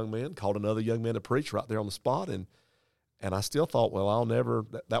saved a young man, called another young man to preach right there on the spot. And I still thought, well,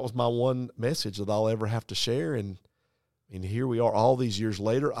 that was my one message that I'll ever have to share. And here we are all these years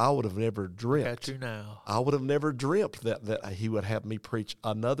later. I would have never dreamt. Got you now. I would have never dreamt that he would have me preach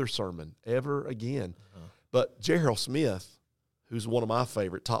another sermon ever again. Uh-huh. But Gerald Smith, who's one of my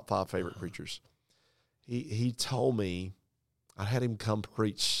top 5 favorite preachers, he told me I had him come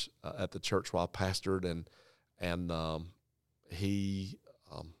preach at the church where I pastored, and he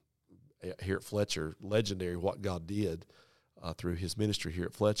here at Fletcher, legendary what God did through his ministry here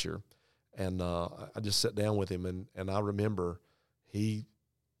at Fletcher. And I just sat down with him, and I remember he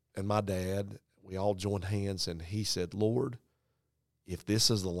and my dad, we all joined hands, and he said, Lord, if this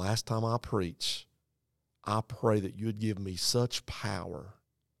is the last time I preach, I pray that you would give me such power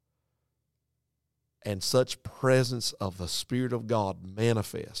and such presence of the Spirit of God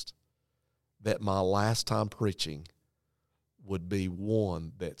manifest that my last time preaching would be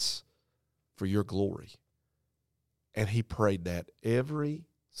one that's for your glory. And he prayed that every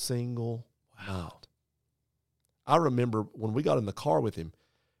single night. I remember when we got in the car with him,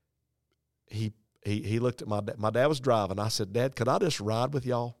 he looked at my dad. My dad was driving. I said, Dad, could I just ride with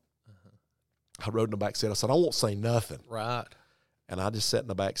y'all? I rode in the back seat. I said, I won't say nothing. Right. And I just sat in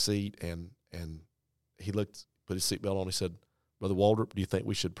the back seat, and he looked, put his seatbelt on. He said, Brother Waldrop, do you think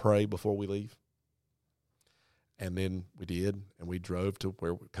we should pray before we leave? And then we did, and we drove to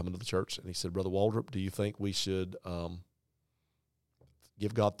where we're coming to the church. And he said, Brother Waldrop, do you think we should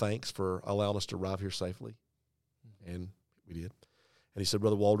give God thanks for allowing us to arrive here safely? Mm-hmm. And we did. And he said,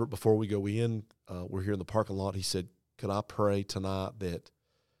 Brother Waldrop, before we go in, we're here in the parking lot. He said, could I pray tonight that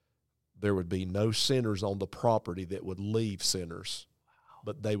there would be no sinners on the property that would leave sinners,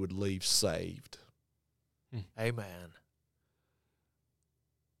 but they would leave saved? Amen.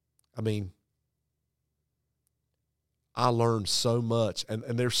 I mean, I learned so much, and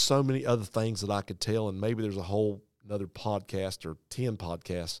there's so many other things that I could tell, and maybe there's a whole another podcast or 10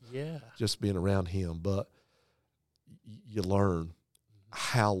 podcasts just being around him, but you learn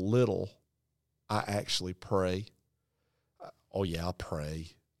how little I actually pray. Oh, yeah, I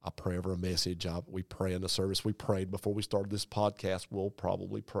pray. I pray over a message. We pray in the service. We prayed before we started this podcast. We'll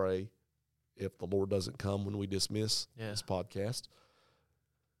probably pray if the Lord doesn't come when we dismiss this podcast.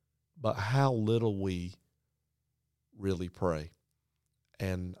 But how little we really pray.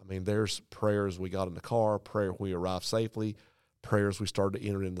 And, I mean, there's prayers we got in the car, prayer when we arrived safely, prayers we started to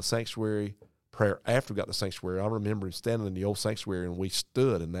enter in the sanctuary, prayer after we got to the sanctuary. I remember him standing in the old sanctuary, and we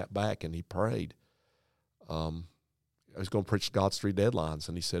stood in that back, and he prayed. I was going to preach God's 3 deadlines,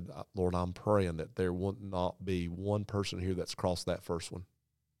 and he said, Lord, I'm praying that there will not be one person here that's crossed that first one.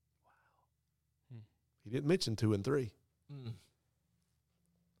 Wow. He didn't mention 2 and 3.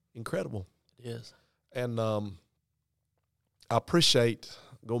 Incredible. It is. And I appreciate,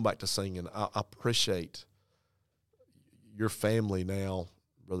 going back to singing, I appreciate your family now,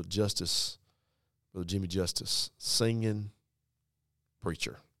 Brother Jimmy Justice, singing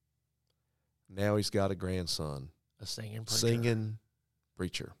preacher. Now he's got a grandson. A singing preacher. Singing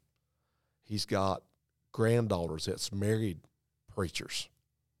preacher. He's got granddaughters that's married preachers.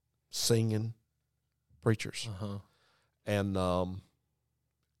 Singing preachers. Uh-huh. And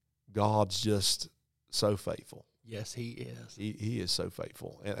God's just so faithful. Yes, he is. He is so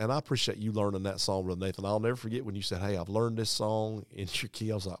faithful. And I appreciate you learning that song, Brother Nathan. I'll never forget when you said, hey, I've learned this song in your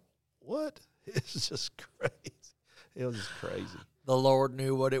key. I was like, what? It's just crazy. It was just crazy. The Lord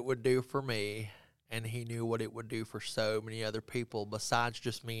knew what it would do for me, and he knew what it would do for so many other people besides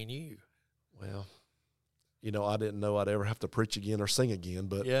just me and you. Well, you know, I didn't know I'd ever have to preach again or sing again,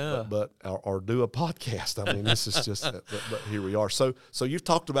 but or do a podcast. I mean, this is just, but here we are. So you've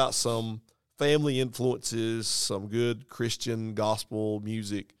talked about some family influences, some good Christian gospel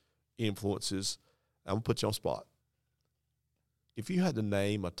music influences. I'm going to put you on the spot. If you had to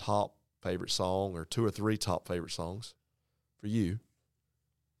name a top favorite song or 2 or 3 top favorite songs for you,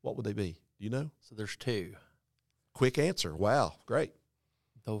 what would they be? Do you know? So there's 2. Quick answer. Wow, great.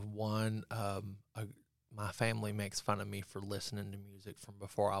 The one, my family makes fun of me for listening to music from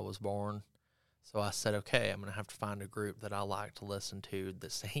before I was born. So I said, okay, I'm going to have to find a group that I like to listen to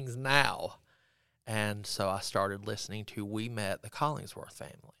that sings now. And so I started listening to We Met, the Collingsworth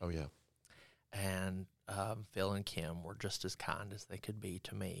family. Oh, yeah. And Phil and Kim were just as kind as they could be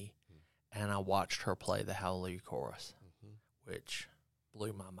to me. And I watched her play the Hallelujah Chorus, which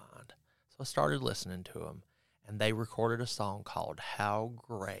blew my mind. So I started listening to them, and they recorded a song called How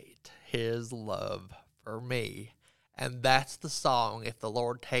Great His Love for Me. And that's the song, If the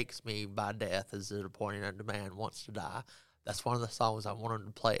Lord Takes Me by Death, Is It Appointed Unto Man Wants to Die. That's one of the songs I wanted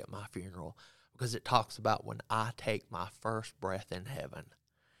to play at my funeral, because it talks about when I take my first breath in heaven.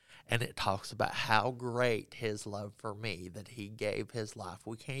 And it talks about how great his love for me, that he gave his life.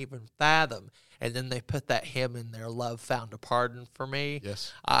 We can't even fathom. And then they put that hymn in there, Love Found a Pardon for Me.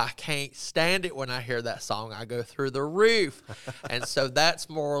 Yes. I can't stand it when I hear that song. I go through the roof. And so that's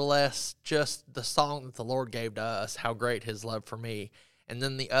more or less just the song that the Lord gave to us, how great his love for me. And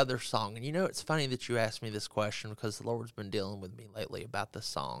then the other song, and it's funny that you asked me this question because the Lord's been dealing with me lately about this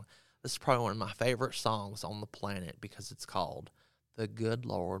song. This is probably one of my favorite songs on the planet because it's called "The Good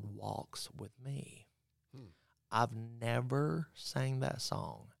Lord Walks with Me." I've never sang that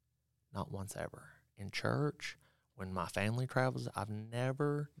song, not once ever. In church, when my family travels, I've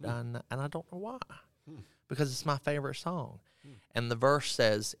never done that, and I don't know why. Because it's my favorite song. And the verse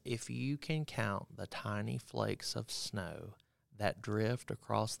says, if you can count the tiny flakes of snow that drift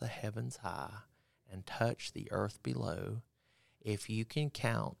across the heavens high and touch the earth below, if you can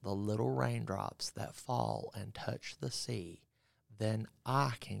count the little raindrops that fall and touch the sea, then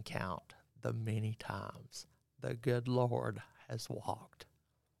I can count the many times the good Lord has walked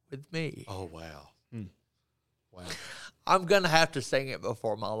with me. Oh, wow. Wow. I'm going to have to sing it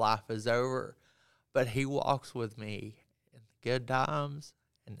before my life is over, but he walks with me in the good times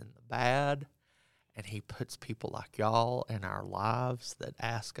and in the bad, and he puts people like y'all in our lives that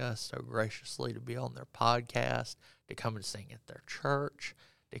ask us so graciously to be on their podcast, to come and sing at their church,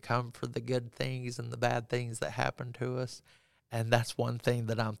 to come for the good things and the bad things that happen to us. And that's one thing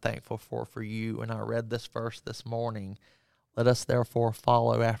that I'm thankful for you. And I read this verse this morning. Let us therefore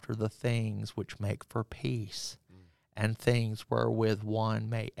follow after the things which make for peace, and things wherewith one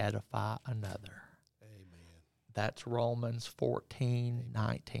may edify another. Amen. That's Romans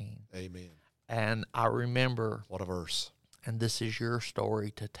 14:19. Amen. And I remember, What a verse. and this is your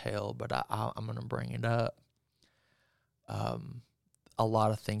story to tell, but I'm going to bring it up. A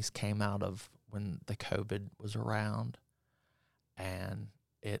lot of things came out of when the COVID was around, and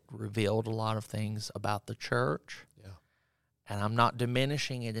it revealed a lot of things about the church. Yeah. And I'm not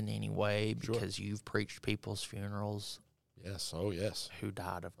diminishing it in any way Sure. because you've preached people's funerals Yes. Oh, yes. who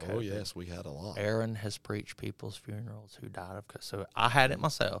died of COVID. Oh, yes. We had a lot. Aaron has preached people's funerals who died of COVID. So I had it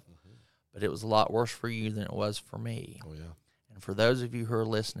myself, but it was a lot worse for you than it was for me. Oh, yeah. And for those of you who are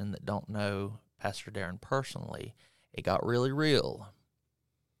listening that don't know Pastor Darren personally, it got really real.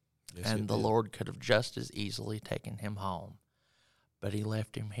 Yes, And it the did. Lord could have just as easily taken him home, but he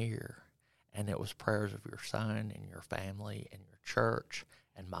left him here. And it was prayers of your son and your family and your church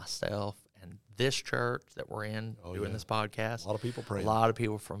and myself and this church that we're in doing this podcast. A lot of people praying. A lot of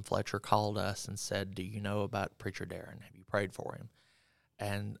people from Fletcher called us and said, do you know about Preacher Darren? Have you prayed for him?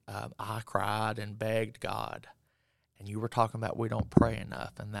 And I cried and begged God. And you were talking about we don't pray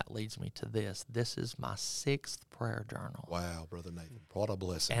enough, and that leads me to this. This is my 6th prayer journal. Wow, Brother Nathan. What a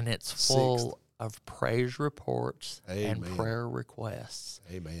blessing. And it's full of praise reports and Amen. prayer requests.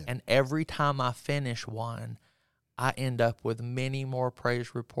 Amen. And every time I finish one, I end up with many more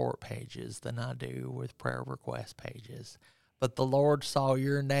praise report pages than I do with prayer request pages. But the Lord saw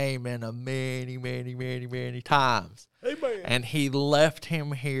your name in a many, many, many, many times. Amen. And he left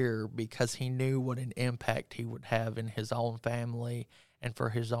him here because he knew what an impact he would have in his own family and for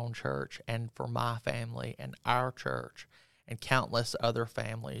his own church and for my family and our church and countless other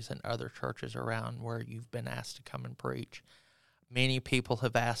families and other churches around where you've been asked to come and preach. Many people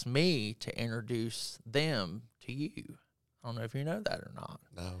have asked me to introduce them to you. I don't know if you know that or not.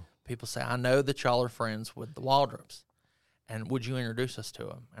 No. People say, I know that y'all are friends with the Waldrops, and would you introduce us to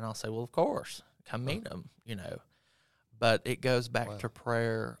them? And I'll say, well, of course. Come meet them, But it goes back to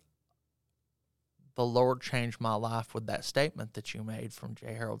prayer. The Lord changed my life with that statement that you made from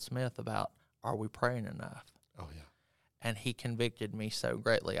J. Harold Smith about, are we praying enough? Oh, yeah. And he convicted me so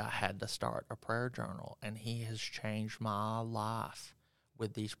greatly, I had to start a prayer journal. And he has changed my life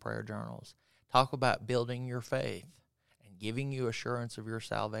with these prayer journals. Talk about building your faith and giving you assurance of your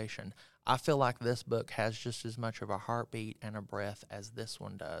salvation. I feel like this book has just as much of a heartbeat and a breath as this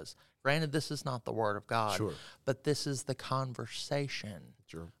one does. Granted, this is not the Word of God, Sure. but this is the conversation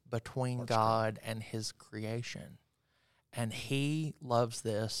Sure. between That's God and His creation. And He loves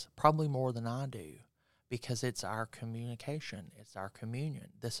this probably more than I do because it's our communication. It's our communion.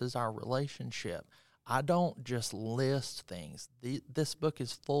 This is our relationship. I don't just list things. This book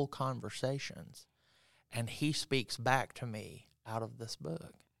is full conversations, and He speaks back to me out of this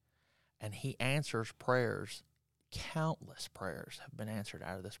book. And He answers prayers. Countless prayers have been answered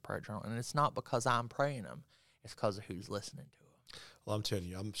out of this prayer journal. And it's not because I'm praying them. It's because of who's listening to them. Well, I'm telling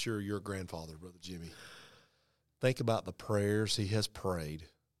you, I'm sure your grandfather, Brother Jimmy, think about the prayers he has prayed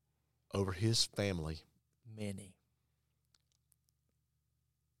over his family. Many.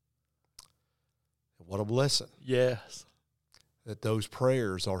 What a blessing Yes. that those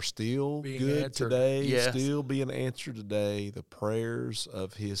prayers are still Being good answered. today, Yes. still being answered today. The prayers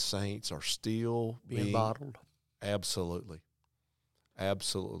of his saints are still Being bottled. Absolutely.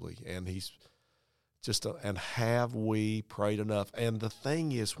 Absolutely. And he's just, and have we prayed enough? And the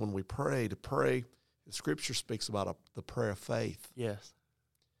thing is, when we pray, the Scripture speaks about the prayer of faith. Yes.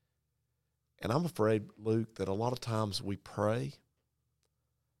 And I'm afraid, Luke, that a lot of times we pray,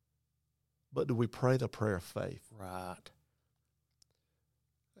 but do we pray the prayer of faith? Right.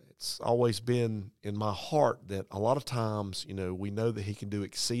 It's always been in my heart that a lot of times, we know that he can do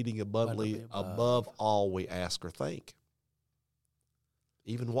exceeding abundantly above all we ask or think.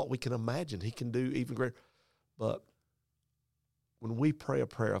 Even what we can imagine, he can do even greater. But when we pray a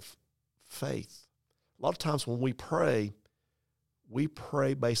prayer of faith, a lot of times when we pray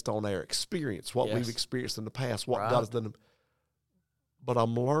based on our experience, what we've experienced in the past, what God has done. But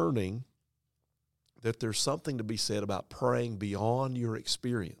I'm learning that there's something to be said about praying beyond your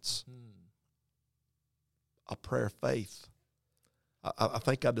experience. A prayer of faith. I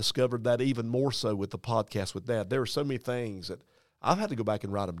think I discovered that even more so with the podcast with Dad. There are so many things that I've had to go back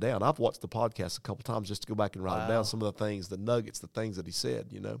and write them down. I've watched the podcast a couple times just to go back and write them down, some of the things, the nuggets, the things that he said,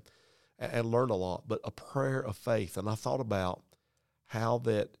 and learn a lot. But a prayer of faith. And I thought about how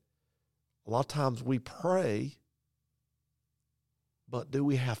that a lot of times we pray, but do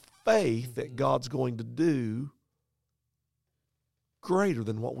we have faith that God's going to do greater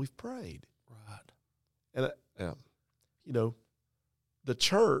than what we've prayed? Right. And, the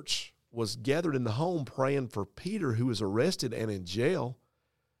church was gathered in the home praying for Peter, who was arrested and in jail,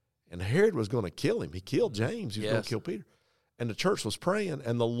 and Herod was going to kill him. He killed James. He was going to kill Peter. And the church was praying,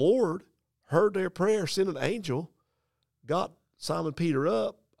 and the Lord heard their prayer, sent an angel, got Simon Peter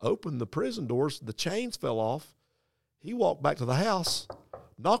up, opened the prison doors, the chains fell off. He walked back to the house,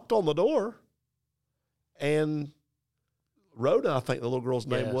 knocked on the door, and Rhoda, I think the little girl's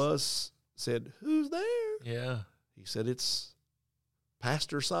name was, said, "Who's there?" Yeah. He said, "It's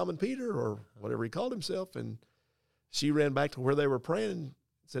Pastor Simon Peter," or whatever he called himself. And she ran back to where they were praying and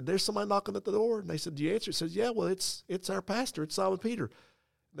said, "There's somebody knocking at the door." And they said, "Do you answer?" He says, "Yeah, well, it's our pastor. It's Simon Peter."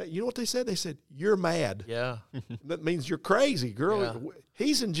 You know what they said? They said, "You're mad." Yeah. That means you're crazy, girl. Yeah.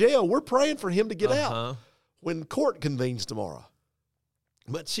 He's in jail. We're praying for him to get out when court convenes tomorrow.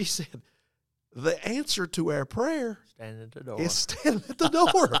 But she said, the answer to our prayer is standing at the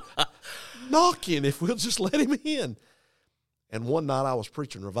door, knocking if we'll just let him in. And one night I was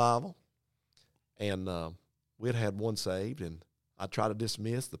preaching revival, and we had one saved, and I tried to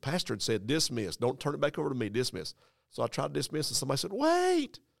dismiss. The pastor had said, "Dismiss. Don't turn it back over to me. Dismiss." So I tried to dismiss, and somebody said,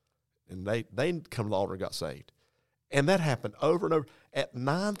 "Wait." And they come to the altar and got saved. And that happened over and over. At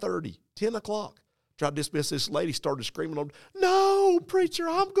 9:30, 10 o'clock, tried to dismiss. This lady started screaming, "No, preacher,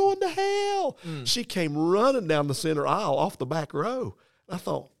 I'm going to hell." She came running down the center aisle off the back row. And I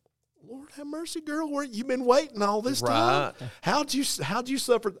thought, Lord have mercy, girl, where you've been waiting all this time? How'd you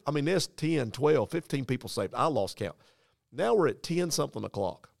suffer? I mean, there's 10, 12, 15 people saved. I lost count. Now we're at 10-something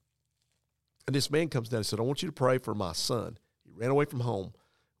o'clock. And this man comes down and said, "I want you to pray for my son. He ran away from home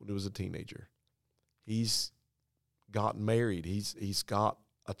when he was a teenager. He's gotten married. He's got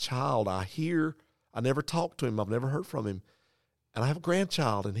a child. I never talked to him. I've never heard from him. And I have a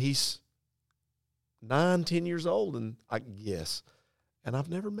grandchild, and he's 9, 10 years old, and and I've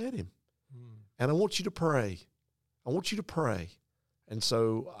never met him. And I want you to pray. I want you to pray." And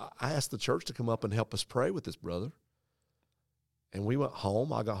so I asked the church to come up and help us pray with this brother. And we went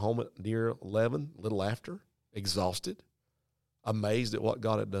home. I got home at near 11, a little after, exhausted, amazed at what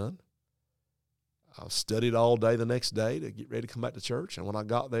God had done. I studied all day the next day to get ready to come back to church. And when I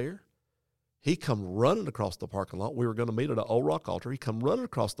got there, he come running across the parking lot. We were going to meet at an Old Rock altar. He come running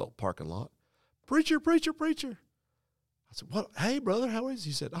across the parking lot. "Preacher, preacher, preacher." I said, "What? Hey, brother, how is he?"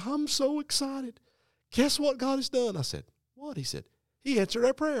 He said, "I'm so excited. Guess what God has done?" I said, "What?" He said, "He answered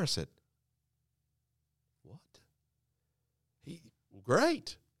our prayer." I said, "What?"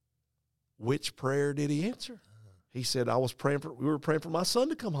 "Great. Which prayer did he answer?" He said, we were praying for my son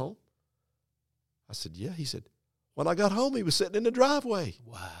to come home." I said, "Yeah." He said, "When I got home, he was sitting in the driveway."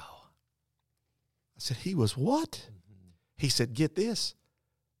 Wow. I said, "He was what?" He said, "Get this.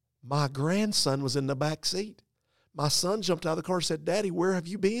 My grandson was in the back seat. My son jumped out of the car and said, 'Daddy, where have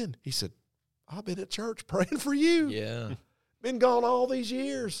you been?' He said, 'I've been at church praying for you.'" Yeah. Been gone all these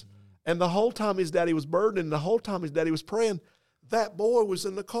years. And the whole time his daddy was burdened, and the whole time his daddy was praying, that boy was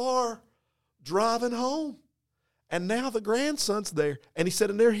in the car driving home. And now the grandson's there. And he said,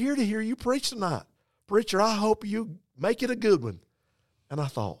 "And they're here to hear you preach tonight. Preacher, I hope you make it a good one." And I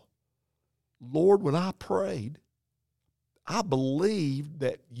thought, Lord, when I prayed, I believed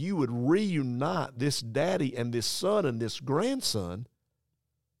that you would reunite this daddy and this son and this grandson,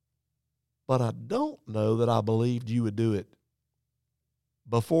 but I don't know that I believed you would do it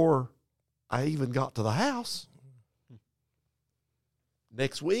before I even got to the house.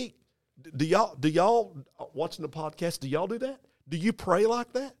 Next week, do y'all watching the podcast, do y'all do that? Do you pray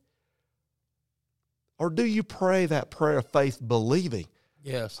like that? Or do you pray that prayer of faith believing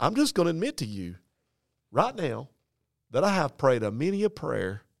Yes. I'm just going to admit to you right now that I have prayed many a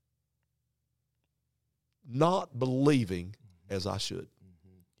prayer not believing as I should.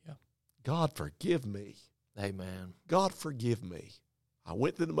 Yeah. God, forgive me. Amen. God, forgive me. I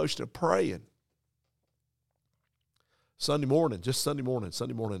went through the motion of praying. Sunday morning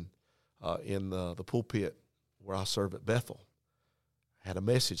in the pulpit where I serve at Bethel, I had a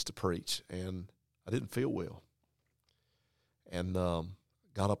message to preach, and I didn't feel well. And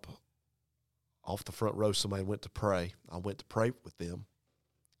got up off the front row. Somebody went to pray. I went to pray with them.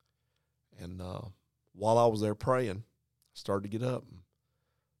 And while I was there praying, I started to get up.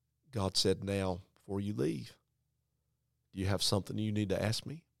 God said, now, before you leave, do you have something you need to ask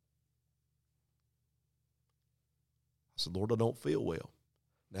me? I said, Lord, I don't feel well.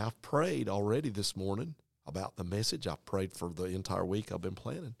 Now, I've prayed already this morning about the message. I've prayed for the entire week I've been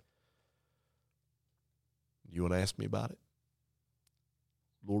planning. You want to ask me about it?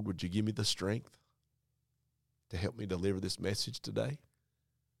 Lord, would you give me the strength to help me deliver this message today?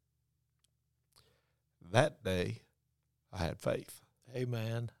 That day, I had faith.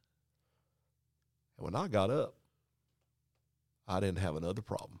 Amen. And when I got up, I didn't have another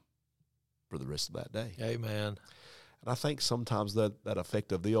problem for the rest of that day. Amen. And I think sometimes that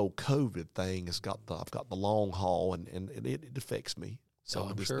effect of the old COVID thing I've got the long haul, and it affects me some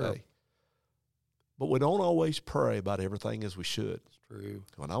of this day. But we don't always pray about everything as we should. It's true.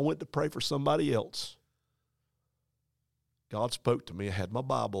 When I went to pray for somebody else, God spoke to me. I had my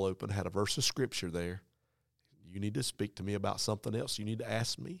Bible open, had a verse of Scripture there. You need to speak to me about something else. You need to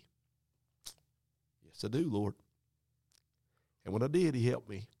ask me. Yes, I do, Lord. And when I did, he helped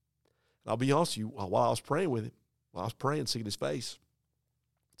me. And I'll be honest with you, while I was praying with him, while I was praying, seeing his face,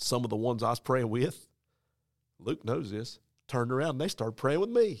 some of the ones I was praying with, Luke knows this, turned around and they started praying with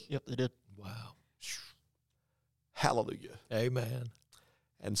me. Yep, they did. Wow. Hallelujah. Amen.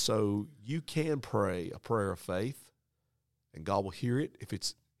 And so you can pray a prayer of faith, and God will hear it. If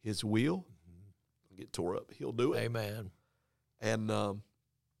it's his will, get tore up, he'll do it. Amen. And I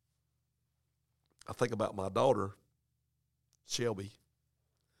think about my daughter, Shelby.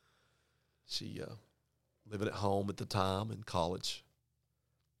 She living at home at the time in college,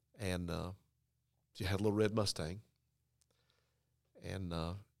 and she had a little red Mustang. And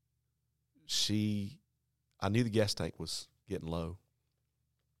I knew the gas tank was getting low,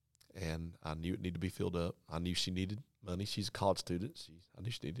 and I knew it needed to be filled up. I knew she needed money. She's a college student. I knew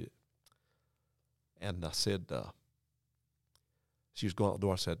she needed it. And I said, she was going out the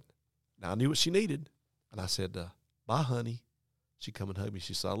door. I said, now I knew what she needed. And I said, bye, honey. She come and hugged me.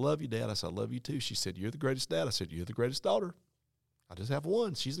 She said, I love you, Dad. I said, I love you too. She said, you're the greatest dad. I said, you're the greatest daughter. I just have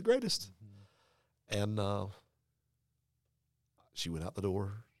one. She's the greatest. Mm-hmm. And she went out the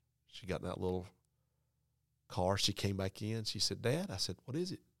door. She got in that little car. She came back in. She said, Dad. I said, what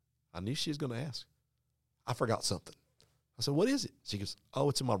is it? I knew she was going to ask. I forgot something. I said, what is it? She goes, oh,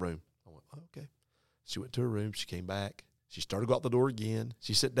 it's in my room. I went, oh, okay. She went to her room. She came back. She started to go out the door again.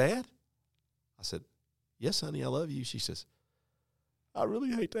 She said, Dad? I said, yes, honey, I love you. She says, I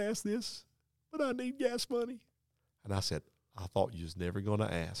really hate to ask this, but I need gas money. And I said, I thought you was never going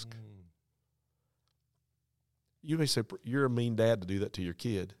to ask. You may say, you're a mean dad to do that to your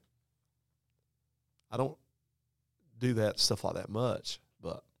kid. I don't do that stuff like that much,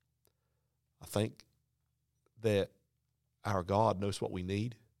 but I think that our God knows what we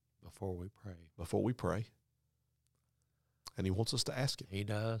need Before we pray. And he wants us to ask him. He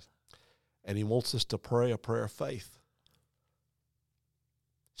does. And he wants us to pray a prayer of faith.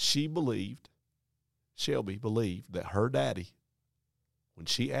 Shelby believed that her daddy, when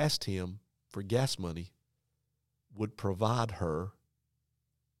she asked him for gas money, would provide her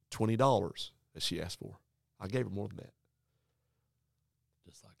 $20 that she asked for. I gave her more than that.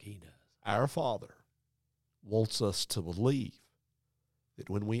 Just like he does. Our Father wants us to believe that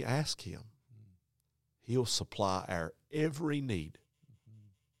when we ask him, he'll supply our every need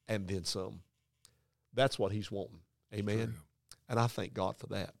and then some. That's what he's wanting. Amen. True. And I thank God for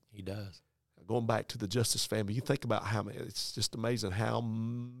that. He does. Going back to the Justice family, you think about how many, it's just amazing how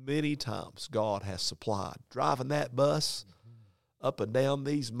many times God has supplied. Driving that bus up and down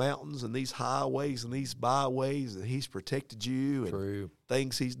these mountains and these highways and these byways, and he's protected you and True.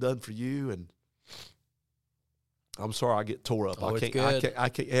 things he's done for you. And I'm sorry I get tore up. Oh, I can't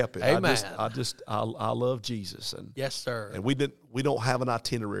help it. Amen. I love Jesus. And Yes, sir. and we don't have an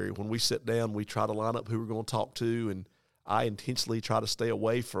itinerary. When we sit down, we try to line up who we're going to talk to, and I intentionally try to stay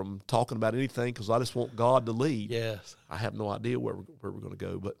away from talking about anything because I just want God to lead. Yes. I have no idea where we're going to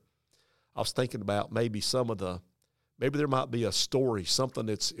go, but I was thinking about maybe there might be a story, something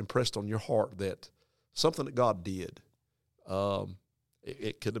that's impressed on your heart, that something that God did,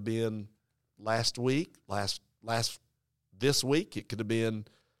 It could have been last week, this week. It could have been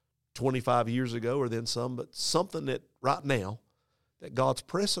 25 years ago or then some, but something that right now that God's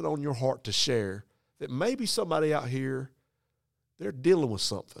pressing on your heart to share, that maybe somebody out here, they're dealing with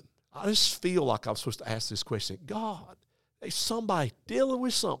something. I just feel like I'm supposed to ask this question. God, there's somebody dealing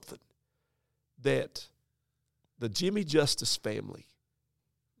with something that the Jimmy Justice family,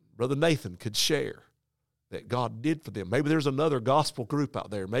 Brother Nathan, could share that God did for them. Maybe there's another gospel group out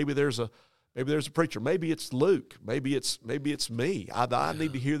there. Maybe there's a preacher. Maybe it's Luke. Maybe it's me. I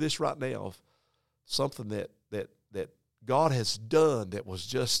need to hear this right now of something that God has done that was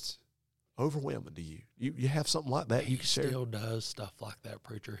just overwhelming to you. You have something like that you can share? He still does stuff like that,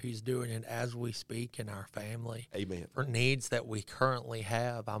 preacher. He's doing it as we speak in our family. Amen. For needs that we currently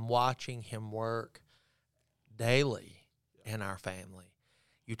have. I'm watching him work daily in our family.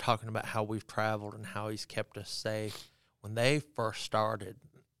 You talking about how we've traveled and how he's kept us safe. When they first started,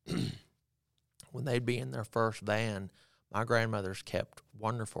 when they'd be in their first van, my grandmother's kept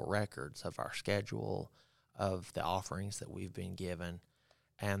wonderful records of our schedule, of the offerings that we've been given.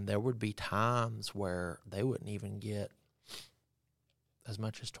 And there would be times where they wouldn't even get as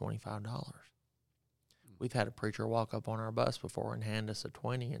much as $25. We've had a preacher walk up on our bus before and hand us a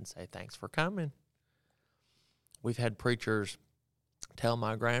 20 and say, "Thanks for coming." We've had preachers tell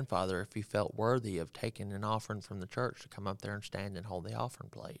my grandfather if he felt worthy of taking an offering from the church to come up there and stand and hold the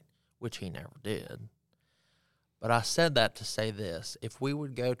offering plate, which he never did. But I said that to say this. If we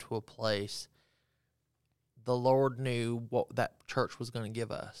would go to a place, the Lord knew what that church was going to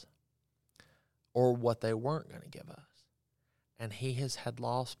give us or what they weren't going to give us. And he has had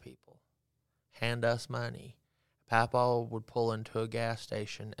lost people hand us money. Papa would pull into a gas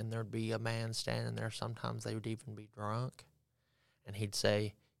station and there'd be a man standing there. Sometimes they would even be drunk. And he'd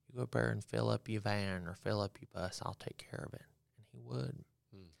say, "You go up there and fill up your van or fill up your bus. I'll take care of it." And he would.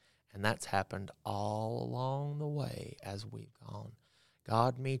 And that's happened all along the way as we've gone.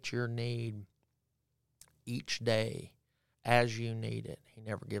 God meets your need each day as you need it. He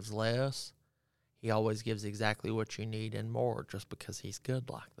never gives less. He always gives exactly what you need and more just because he's good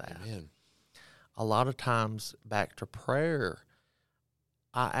like that. Amen. A lot of times, back to prayer,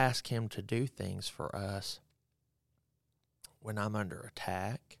 I ask him to do things for us when I'm under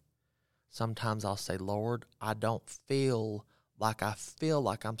attack. Sometimes I'll say, "Lord, I don't feel like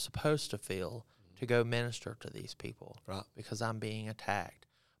I'm supposed to feel to go minister to these people, right, because I'm being attacked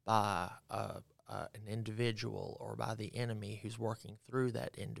by an individual or by the enemy who's working through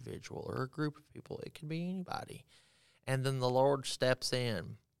that individual or a group of people." It could be anybody. And then the Lord steps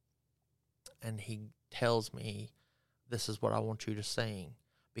in and he tells me, "This is what I want you to sing,"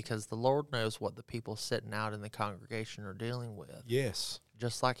 because the Lord knows what the people sitting out in the congregation are dealing with. Yes.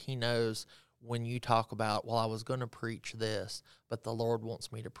 Just like he knows when you talk about, "Well, I was going to preach this, but the Lord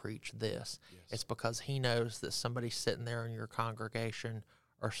wants me to preach this." Yes. It's because he knows that somebody's sitting there in your congregation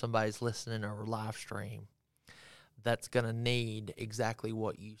or somebody's listening over live stream that's going to need exactly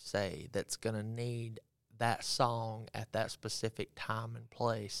what you say, that's going to need that song at that specific time and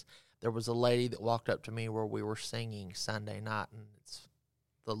place. There was a lady that walked up to me where we were singing Sunday night, and it's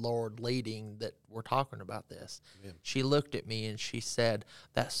the Lord leading that we're talking about this. Amen. She looked at me and she said,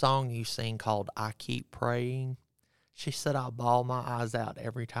 "That song you sing called I Keep Praying," she said, "I bawl my eyes out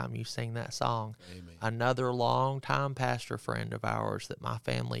every time you sing that song." Amen. Another longtime pastor friend of ours that my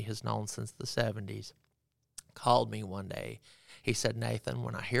family has known since the 70s called me one day. He said, "Nathan,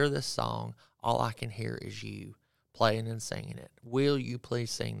 when I hear this song, all I can hear is you playing and singing it. Will you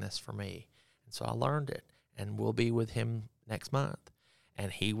please sing this for me?" And so I learned it, and we'll be with him next month.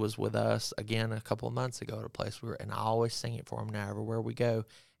 And he was with us again a couple of months ago at a place we were, and I always sing it for him now everywhere we go.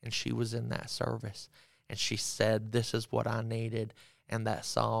 And she was in that service, and she said, "This is what I needed." And that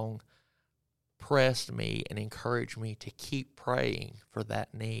song pressed me and encouraged me to keep praying for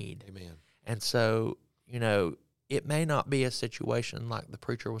that need. Amen. And so, it may not be a situation like the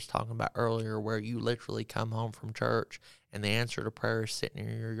preacher was talking about earlier where you literally come home from church and the answer to prayer is sitting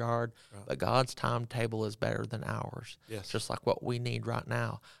in your yard, right, but God's timetable is better than ours. Yes. Just like what we need right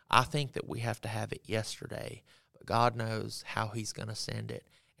now. I think that we have to have it yesterday, but God knows how he's going to send it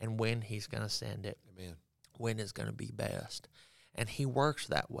and when he's going to send it. Amen. When is going to be best. And he works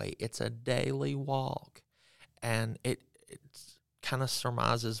that way. It's a daily walk. And it kind of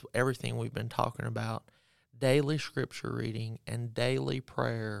surmises everything we've been talking about. Daily scripture reading and daily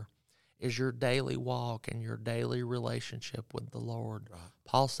prayer is your daily walk and your daily relationship with the Lord. Right.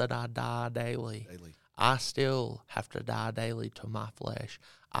 Paul said, "I die daily." Daily. I still have to die daily to my flesh.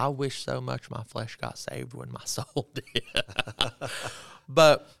 I wish so much my flesh got saved when my soul did.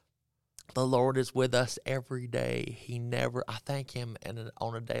 But The Lord is with us every day. I thank him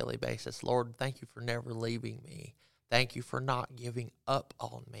on a daily basis. Lord, thank you for never leaving me. Thank you for not giving up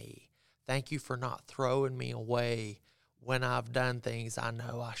on me. Thank you for not throwing me away when I've done things I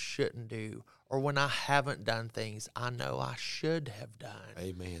know I shouldn't do, or when I haven't done things I know I should have done.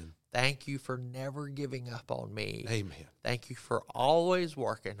 Amen. Thank you for never giving up on me. Amen. Thank you for always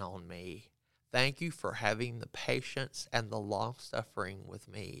working on me. Thank you for having the patience and the long-suffering with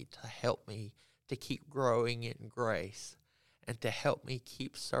me to help me to keep growing in grace and to help me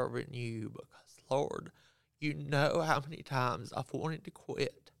keep serving you, because, Lord, you know how many times I've wanted to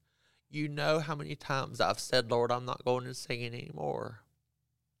quit. You know how many times I've said, Lord, I'm not going to sing anymore.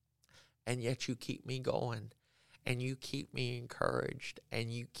 And yet you keep me going, and you keep me encouraged,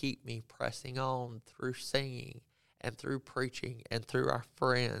 and you keep me pressing on through singing and through preaching and through our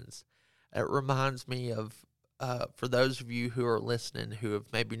friends. It reminds me of, for those of you who are listening who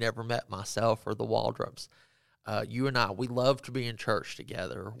have maybe never met myself or the Waldrops, you and I, we love to be in church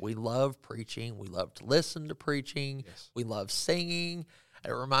together. We love preaching. We love to listen to preaching. Yes. We love singing.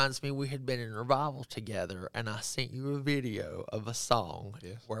 It reminds me we had been in revival together, and I sent you a video of a song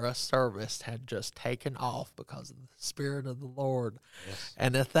where a service had just taken off because of the Spirit of the Lord. Yes.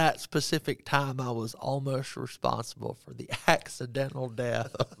 And at that specific time, I was almost responsible for the accidental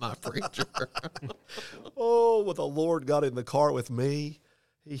death of my preacher. Oh, well, the Lord got in the car with me.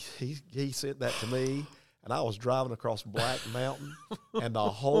 He sent that to me, and I was driving across Black Mountain, and the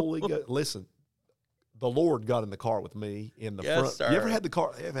Holy Ghost, listen, the Lord got in the car with me in the front. Sir. You ever had the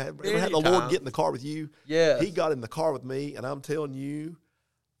car? Ever had the Lord get in the car with you? Yes. He got in the car with me, and I'm telling you,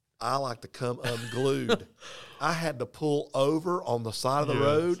 I like to come unglued. I had to pull over on the side of the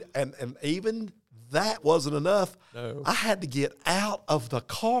road, and even that wasn't enough. No. I had to get out of the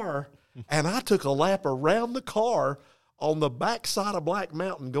car, and I took a lap around the car on the backside of Black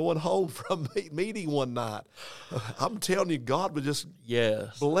Mountain going home from meeting one night. I'm telling you, God was just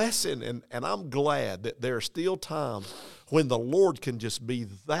blessing, and I'm glad that there are still times when the Lord can just be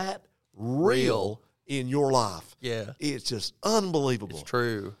that real in your life. Yeah. It's just unbelievable. It's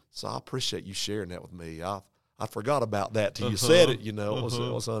true. So I appreciate you sharing that with me. I forgot about that till you said it. You know,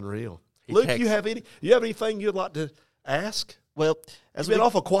 it was unreal. Luke, you have anything you'd like to ask? Well, as You've been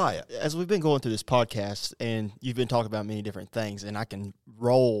awful quiet. As we've been going through this podcast, and you've been talking about many different things, and I can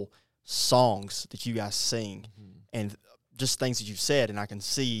roll songs that you guys sing, and just things that you've said, and I can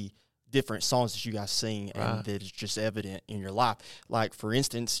see different songs that you guys sing, and that is just evident in your life. Like, for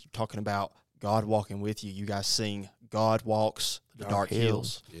instance, you're talking about God walking with you. You guys sing "God Walks the Dark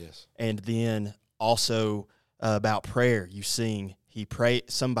Hills." Yes. And then also about prayer, you sing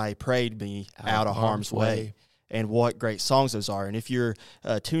somebody prayed me out of harm's way. And what great songs those are. And if you're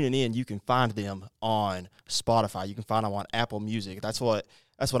tuning in, you can find them on Spotify. You can find them on Apple Music. That's what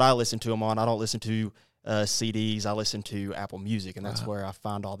I listen to them on. I don't listen to CDs. I listen to Apple Music, and that's where I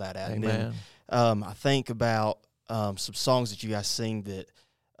find all that at. Amen. And then I think about some songs that you guys sing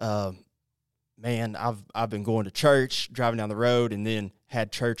that, man, I've been going to church, driving down the road, and then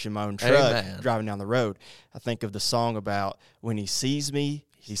had church in my own truck driving down the road. I think of the song about when he sees me,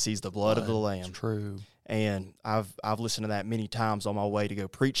 he sees the blood of the Lamb. It's true. And I've listened to that many times on my way to go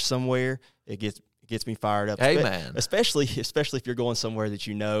preach somewhere. It gets me fired up. Amen. Especially if you're going somewhere that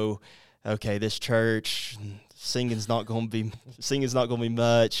you know, okay, this church singing's not going to be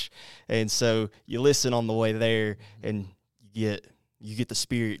much, and so you listen on the way there, and you get the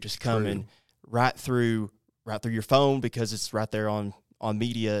Spirit just coming right through your phone because it's right there on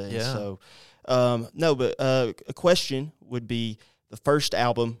media. And so a question would be the first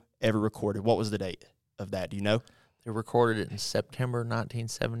album ever recorded. What was the date of that? Do you know? They recorded it in September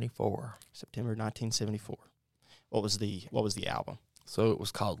 1974. September 1974. What was the album? So it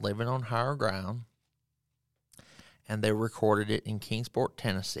was called Living on Higher Ground, and they recorded it in Kingsport,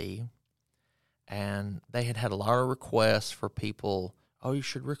 Tennessee. And they had a lot of requests for people, oh, you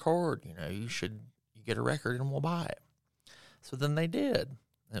should record, you get a record and we'll buy it. So then they did.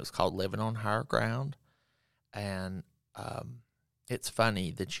 And it was called Living on Higher Ground. And it's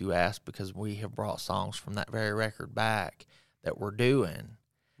funny that you asked, because we have brought songs from that very record back that we're doing.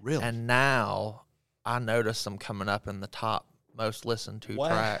 Really? And now I notice them coming up in the top most listened to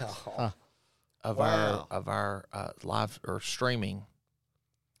tracks of our live or streaming.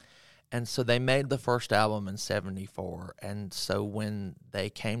 And so they made the first album in 74. And so when they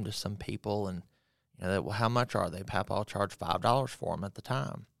came to some people and, well, how much are they? Papa charged $5 for them at the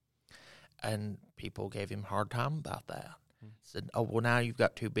time. And people gave him a hard time about that. Said, oh, well, now you've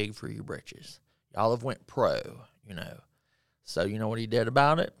got too big for your britches. Y'all have went pro, So you know what he did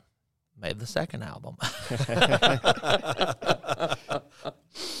about it? Made the second album.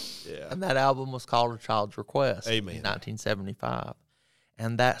 Yeah. And that album was called A Child's Request Amen. in 1975.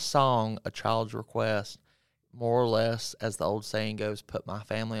 And that song, A Child's Request, more or less, as the old saying goes, put my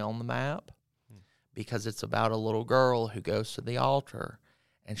family on the map, because it's about a little girl who goes to the altar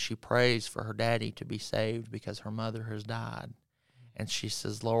and she prays for her daddy to be saved because her mother has died. And she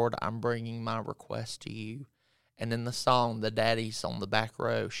says, Lord, I'm bringing my request to you. And in the song, the daddy's on the back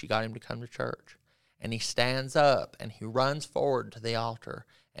row. She got him to come to church. And he stands up and he runs forward to the altar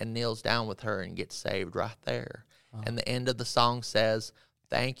and kneels down with her and gets saved right there. And the end of the song says,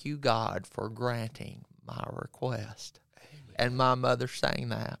 thank you, God, for granting my request. Amen. And my mother sang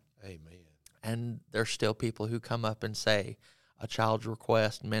that. Amen. And there's still people who come up and say, A Child's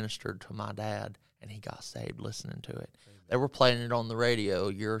Request ministered to my dad, and he got saved listening to it. Amen. They were playing it on the radio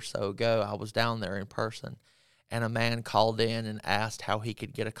a year or so ago. I was down there in person, and a man called in and asked how he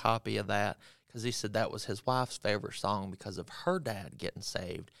could get a copy of that, because he said that was his wife's favorite song because of her dad getting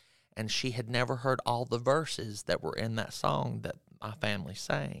saved. And she had never heard all the verses that were in that song that my family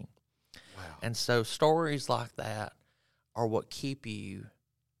sang. Wow. And so stories like that are what keep you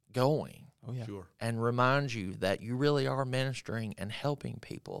going. Oh, yeah. Sure. And remind you that you really are ministering and helping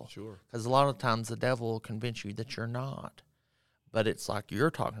people. Sure. Because a lot of times the devil will convince you that you're not. But it's like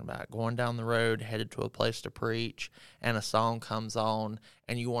you're talking about, going down the road, headed to a place to preach, and a song comes on,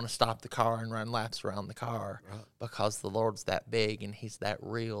 and you want to stop the car and run laps around the car, Right. because the Lord's that big and he's that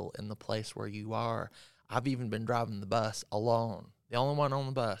real in the place where you are. I've even been driving the bus alone, the only one on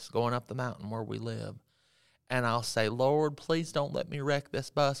the bus, going up the mountain where we live. And I'll say, Lord, please don't let me wreck this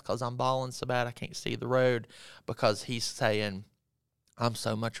bus, because I'm bawling so bad I can't see the road, because he's saying, I'm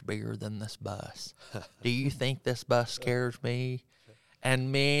so much bigger than this bus. Do you think this bus scares me?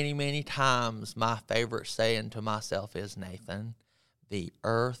 And many, many times my favorite saying to myself is, Nathan, the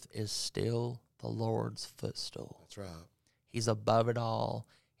earth is still the Lord's footstool. That's right. He's above it all.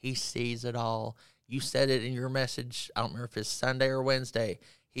 He sees it all. You said it in your message, I don't remember if it's Sunday or Wednesday.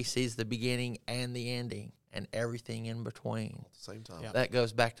 He sees the beginning and the ending and everything in between. At the same time. Yeah. That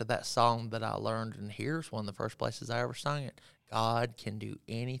goes back to that song that I learned, and here's one of the first places I ever sung it. God can do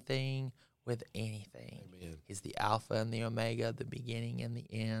anything with anything. Amen. He's the Alpha and the Omega, the beginning and the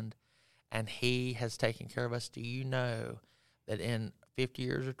end, and he has taken care of us. Do you know that in 50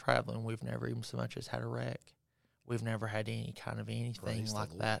 years of traveling, we've never even so much as had a wreck? We've never had any kind of anything Praise the like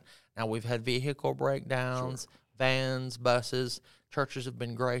Lord. that. Now, we've had vehicle breakdowns, vans, buses. Churches have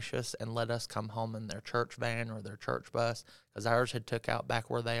been gracious and let us come home in their church van or their church bus, because ours had took out back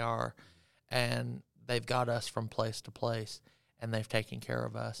where they are, and they've got us from place to place, and they've taken care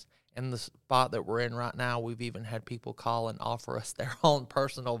of us. In the spot that we're in right now, we've even had people call and offer us their own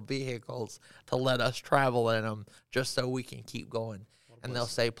personal vehicles to let us travel in them, just so we can keep going. And they'll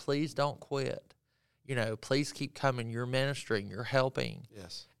say, please don't quit. You know, please keep coming. You're ministering. You're helping.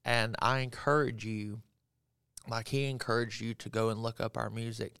 Yes. And I encourage you, like he encouraged you, to go and look up our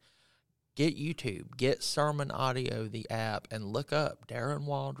music. Get YouTube, get Sermon Audio, the app, and look up Darren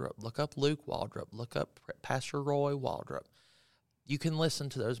Waldrop, look up Luke Waldrop, look up Pastor Roy Waldrop. You can listen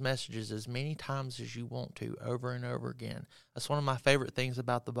to those messages as many times as you want to, over and over again. That's one of my favorite things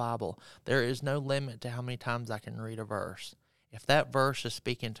about the Bible. There is no limit to how many times I can read a verse. If that verse is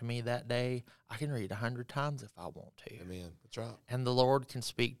speaking to me that day, I can read 100 times if I want to. Amen. That's right. And the Lord can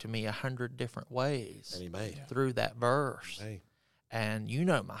speak to me 100 different ways Amen. through that verse. Amen. And you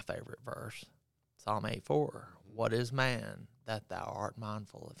know my favorite verse, Psalm 8:4. What is man that thou art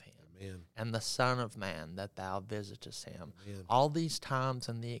mindful of him? Amen. And the Son of Man that thou visitest him. Amen. All these times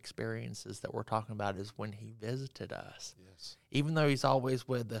and the experiences that we're talking about is when he visited us. Yes. Even though he's always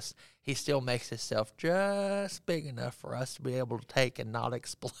with us, he still makes himself just big enough for us to be able to take and not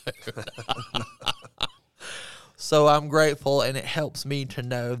explode. So I'm grateful, and it helps me to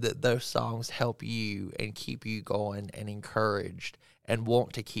know that those songs help you and keep you going and encouraged and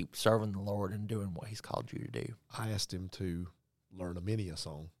want to keep serving the Lord and doing what he's called you to do. I asked him to learn a many a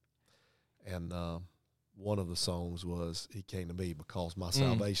song, and one of the songs was "He Came to Me," because my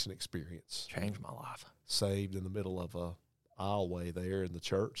salvation experience. Changed my life. Saved in the middle of a aisleway there in the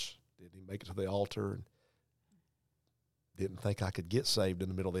church. Didn't even make it to the altar, and didn't think I could get saved in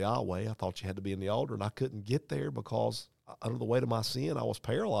the middle of the aisleway. I thought you had to be in the altar, and I couldn't get there because under the weight of my sin, I was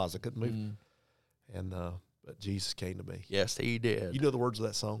paralyzed. I couldn't move. And but Jesus came to me. Yes, he did. You know the words of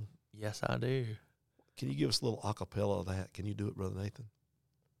that song? Yes, I do. Can you give us a little a cappella of that? Can you do it, Brother Nathan?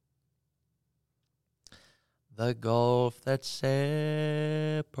 The gulf that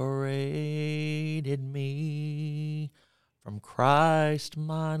separated me from Christ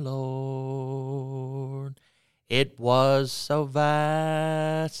my Lord, it was so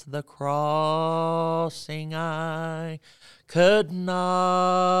vast the crossing I could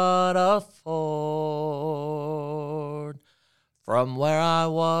not afford. From where I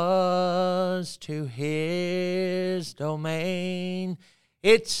was to his domain,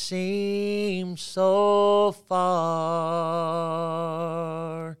 it seemed so far.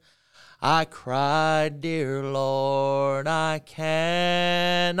 I cried, dear Lord, I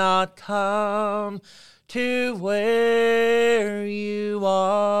cannot come to where you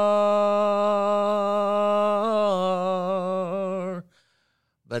are.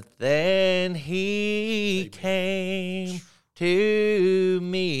 But then he came to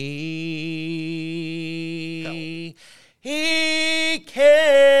me. He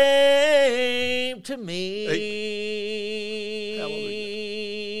came to me.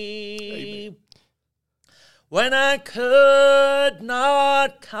 Hallelujah. When I could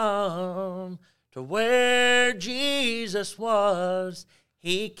not come to where Jesus was,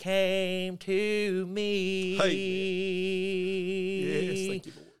 he came to me. Yes, thank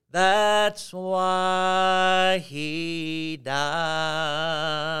you, Lord. That's why he died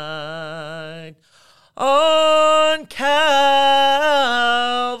on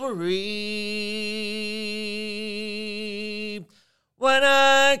Calvary. When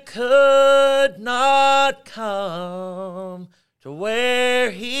I could not come to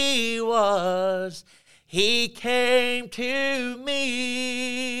where he was, he came to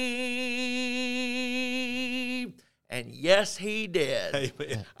me. And yes, he did.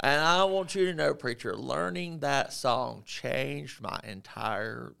 Amen. And I want you to know, preacher, learning that song changed my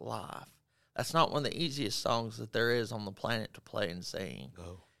entire life. That's not one of the easiest songs that there is on the planet to play and sing.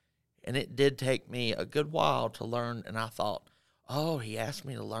 No. And it did take me a good while to learn, and I thought, oh, he asked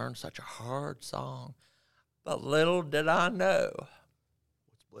me to learn such a hard song. But little did I know,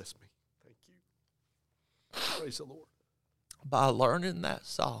 What's blessed me. Thank you. Praise the Lord. by learning that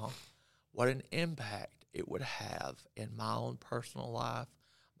song, what an impact it would have in my own personal life.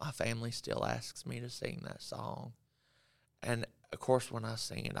 My family still asks me to sing that song. And, of course, when I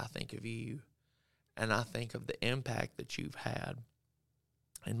sing it, I think of you. And I think of the impact that you've had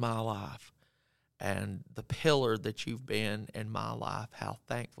in my life and the pillar that you've been in my life, how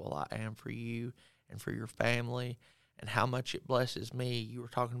thankful I am for you and for your family and how much it blesses me. You were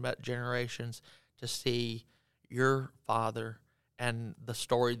talking about generations, to see your father and the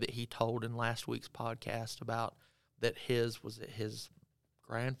story that he told in last week's podcast about that his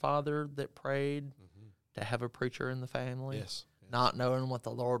grandfather that prayed to have a preacher in the family, Yes. not knowing what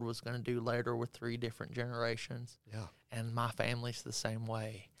the Lord was going to do later with 3 different generations. Yeah. And my family's the same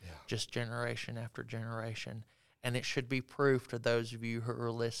way, Yeah. just generation after generation. And it should be proof to those of you who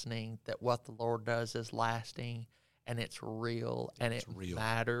are listening that what the Lord does is lasting and it's real and It's it real.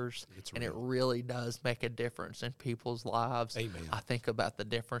 matters It's and it real. really does make a difference in people's lives. Amen. I think about the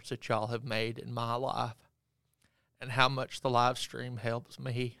difference that y'all have made in my life and how much the live stream helps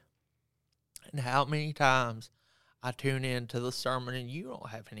me and how many times I tune in to the sermon and you don't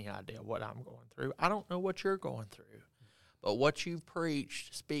have any idea what I'm going through. I don't know what you're going through. But what you've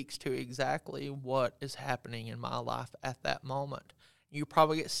preached speaks to exactly what is happening in my life at that moment. You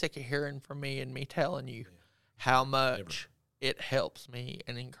probably get sick of hearing from me and me telling you how much it helps me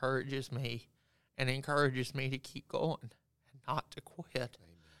and encourages me to keep going and not to quit.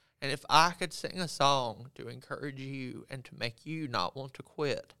 And if I could sing a song to encourage you and to make you not want to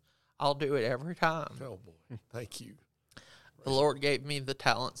quit, I'll do it every time. Oh, boy. Thank you. The Lord gave me the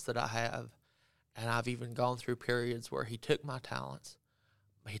talents that I have, and I've even gone through periods where he took my talents,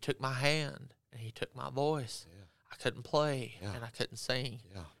 he took my hand, and he took my voice. Yeah. I couldn't play, Yeah. and I couldn't sing,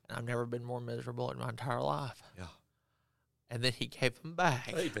 Yeah. and I've never been more miserable in my entire life. Yeah. And then he gave them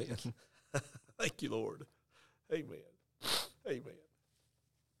back. Amen. Thank you, Lord. Amen. Amen.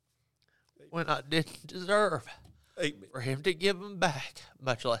 When I didn't deserve Amen. for him to give them back,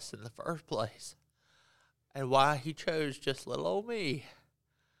 much less in the first place. And why he chose just little old me.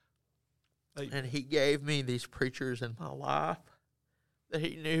 Amen. And he gave me these preachers in my life that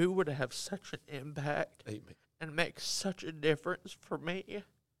he knew would have such an impact Amen. and make such a difference for me.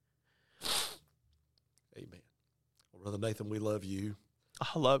 Amen. Well, Brother Nathan, we love you.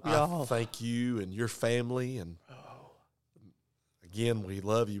 I love y'all. I thank you and your family. And Oh, again, we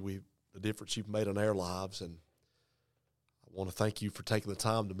love you. The difference you've made in our lives. And I want to thank you for taking the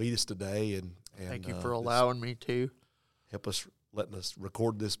time to meet us today. And thank you for just allowing me to. help us, letting us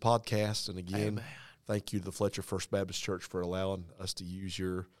record this podcast. And again, Amen. thank you to the Fletcher First Baptist Church for allowing us to use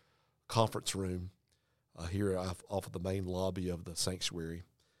your conference room here off of the main lobby of the sanctuary.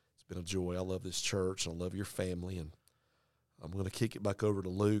 It's been a joy. I love this church, and I love your family. And I'm going to kick it back over to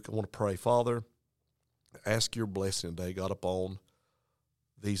Luke. I want to pray. Father, ask your blessing today, God, upon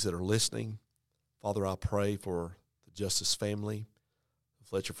these that are listening. Father, I pray for the the Justice family, the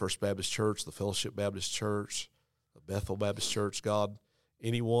Fletcher First Baptist Church, the Fellowship Baptist Church, the Bethel Baptist Church. God,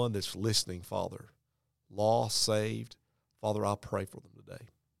 anyone that's listening, Father, lost, saved, Father, I pray for them today.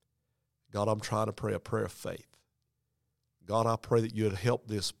 God, I'm trying to pray a prayer of faith. God, I pray that you would help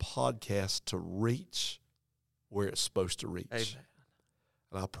this podcast to reach where it's supposed to reach. Amen.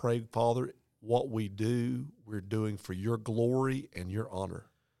 And I pray, Father, what we do, we're doing for your glory and your honor.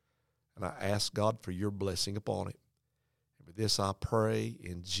 And I ask, God, for your blessing upon it. And for this I pray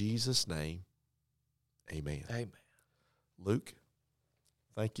in Jesus' name, amen. Amen. Luke,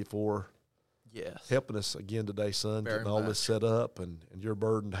 thank you for Yes. helping us again today, son, Very getting all much. this set up and your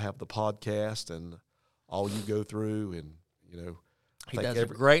burden to have the podcast and all you go through. And, you know, I He think does a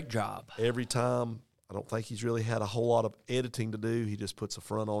great job. every time, I don't think he's really had a whole lot of editing to do. He just puts a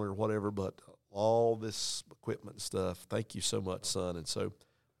front on it or whatever, but all this equipment and stuff, thank you so much, son. And so I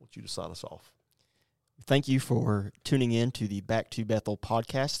want you to sign us off. Thank you for tuning in to the Back to Bethel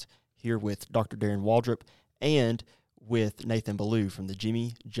podcast here with Dr. Darren Waldrop and with Nathan Ballou from the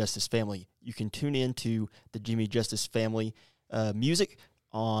Jimmy Justice family. You can tune in to the Jimmy Justice family music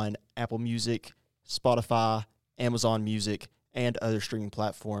on Apple Music, Spotify, Amazon Music, and other streaming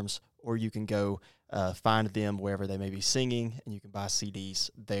platforms, or you can go find them wherever they may be singing, and you can buy CDs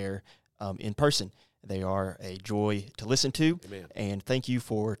there in person. They are a joy to listen to. Amen. And thank you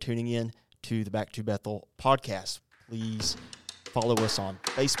for tuning in to the Back to Bethel podcast. Please follow us on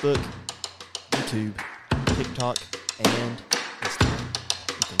Facebook, YouTube, TikTok, and Instagram.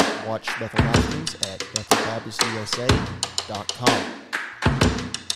 You can watch Bethel live streams at BethelBaptistUSA.com.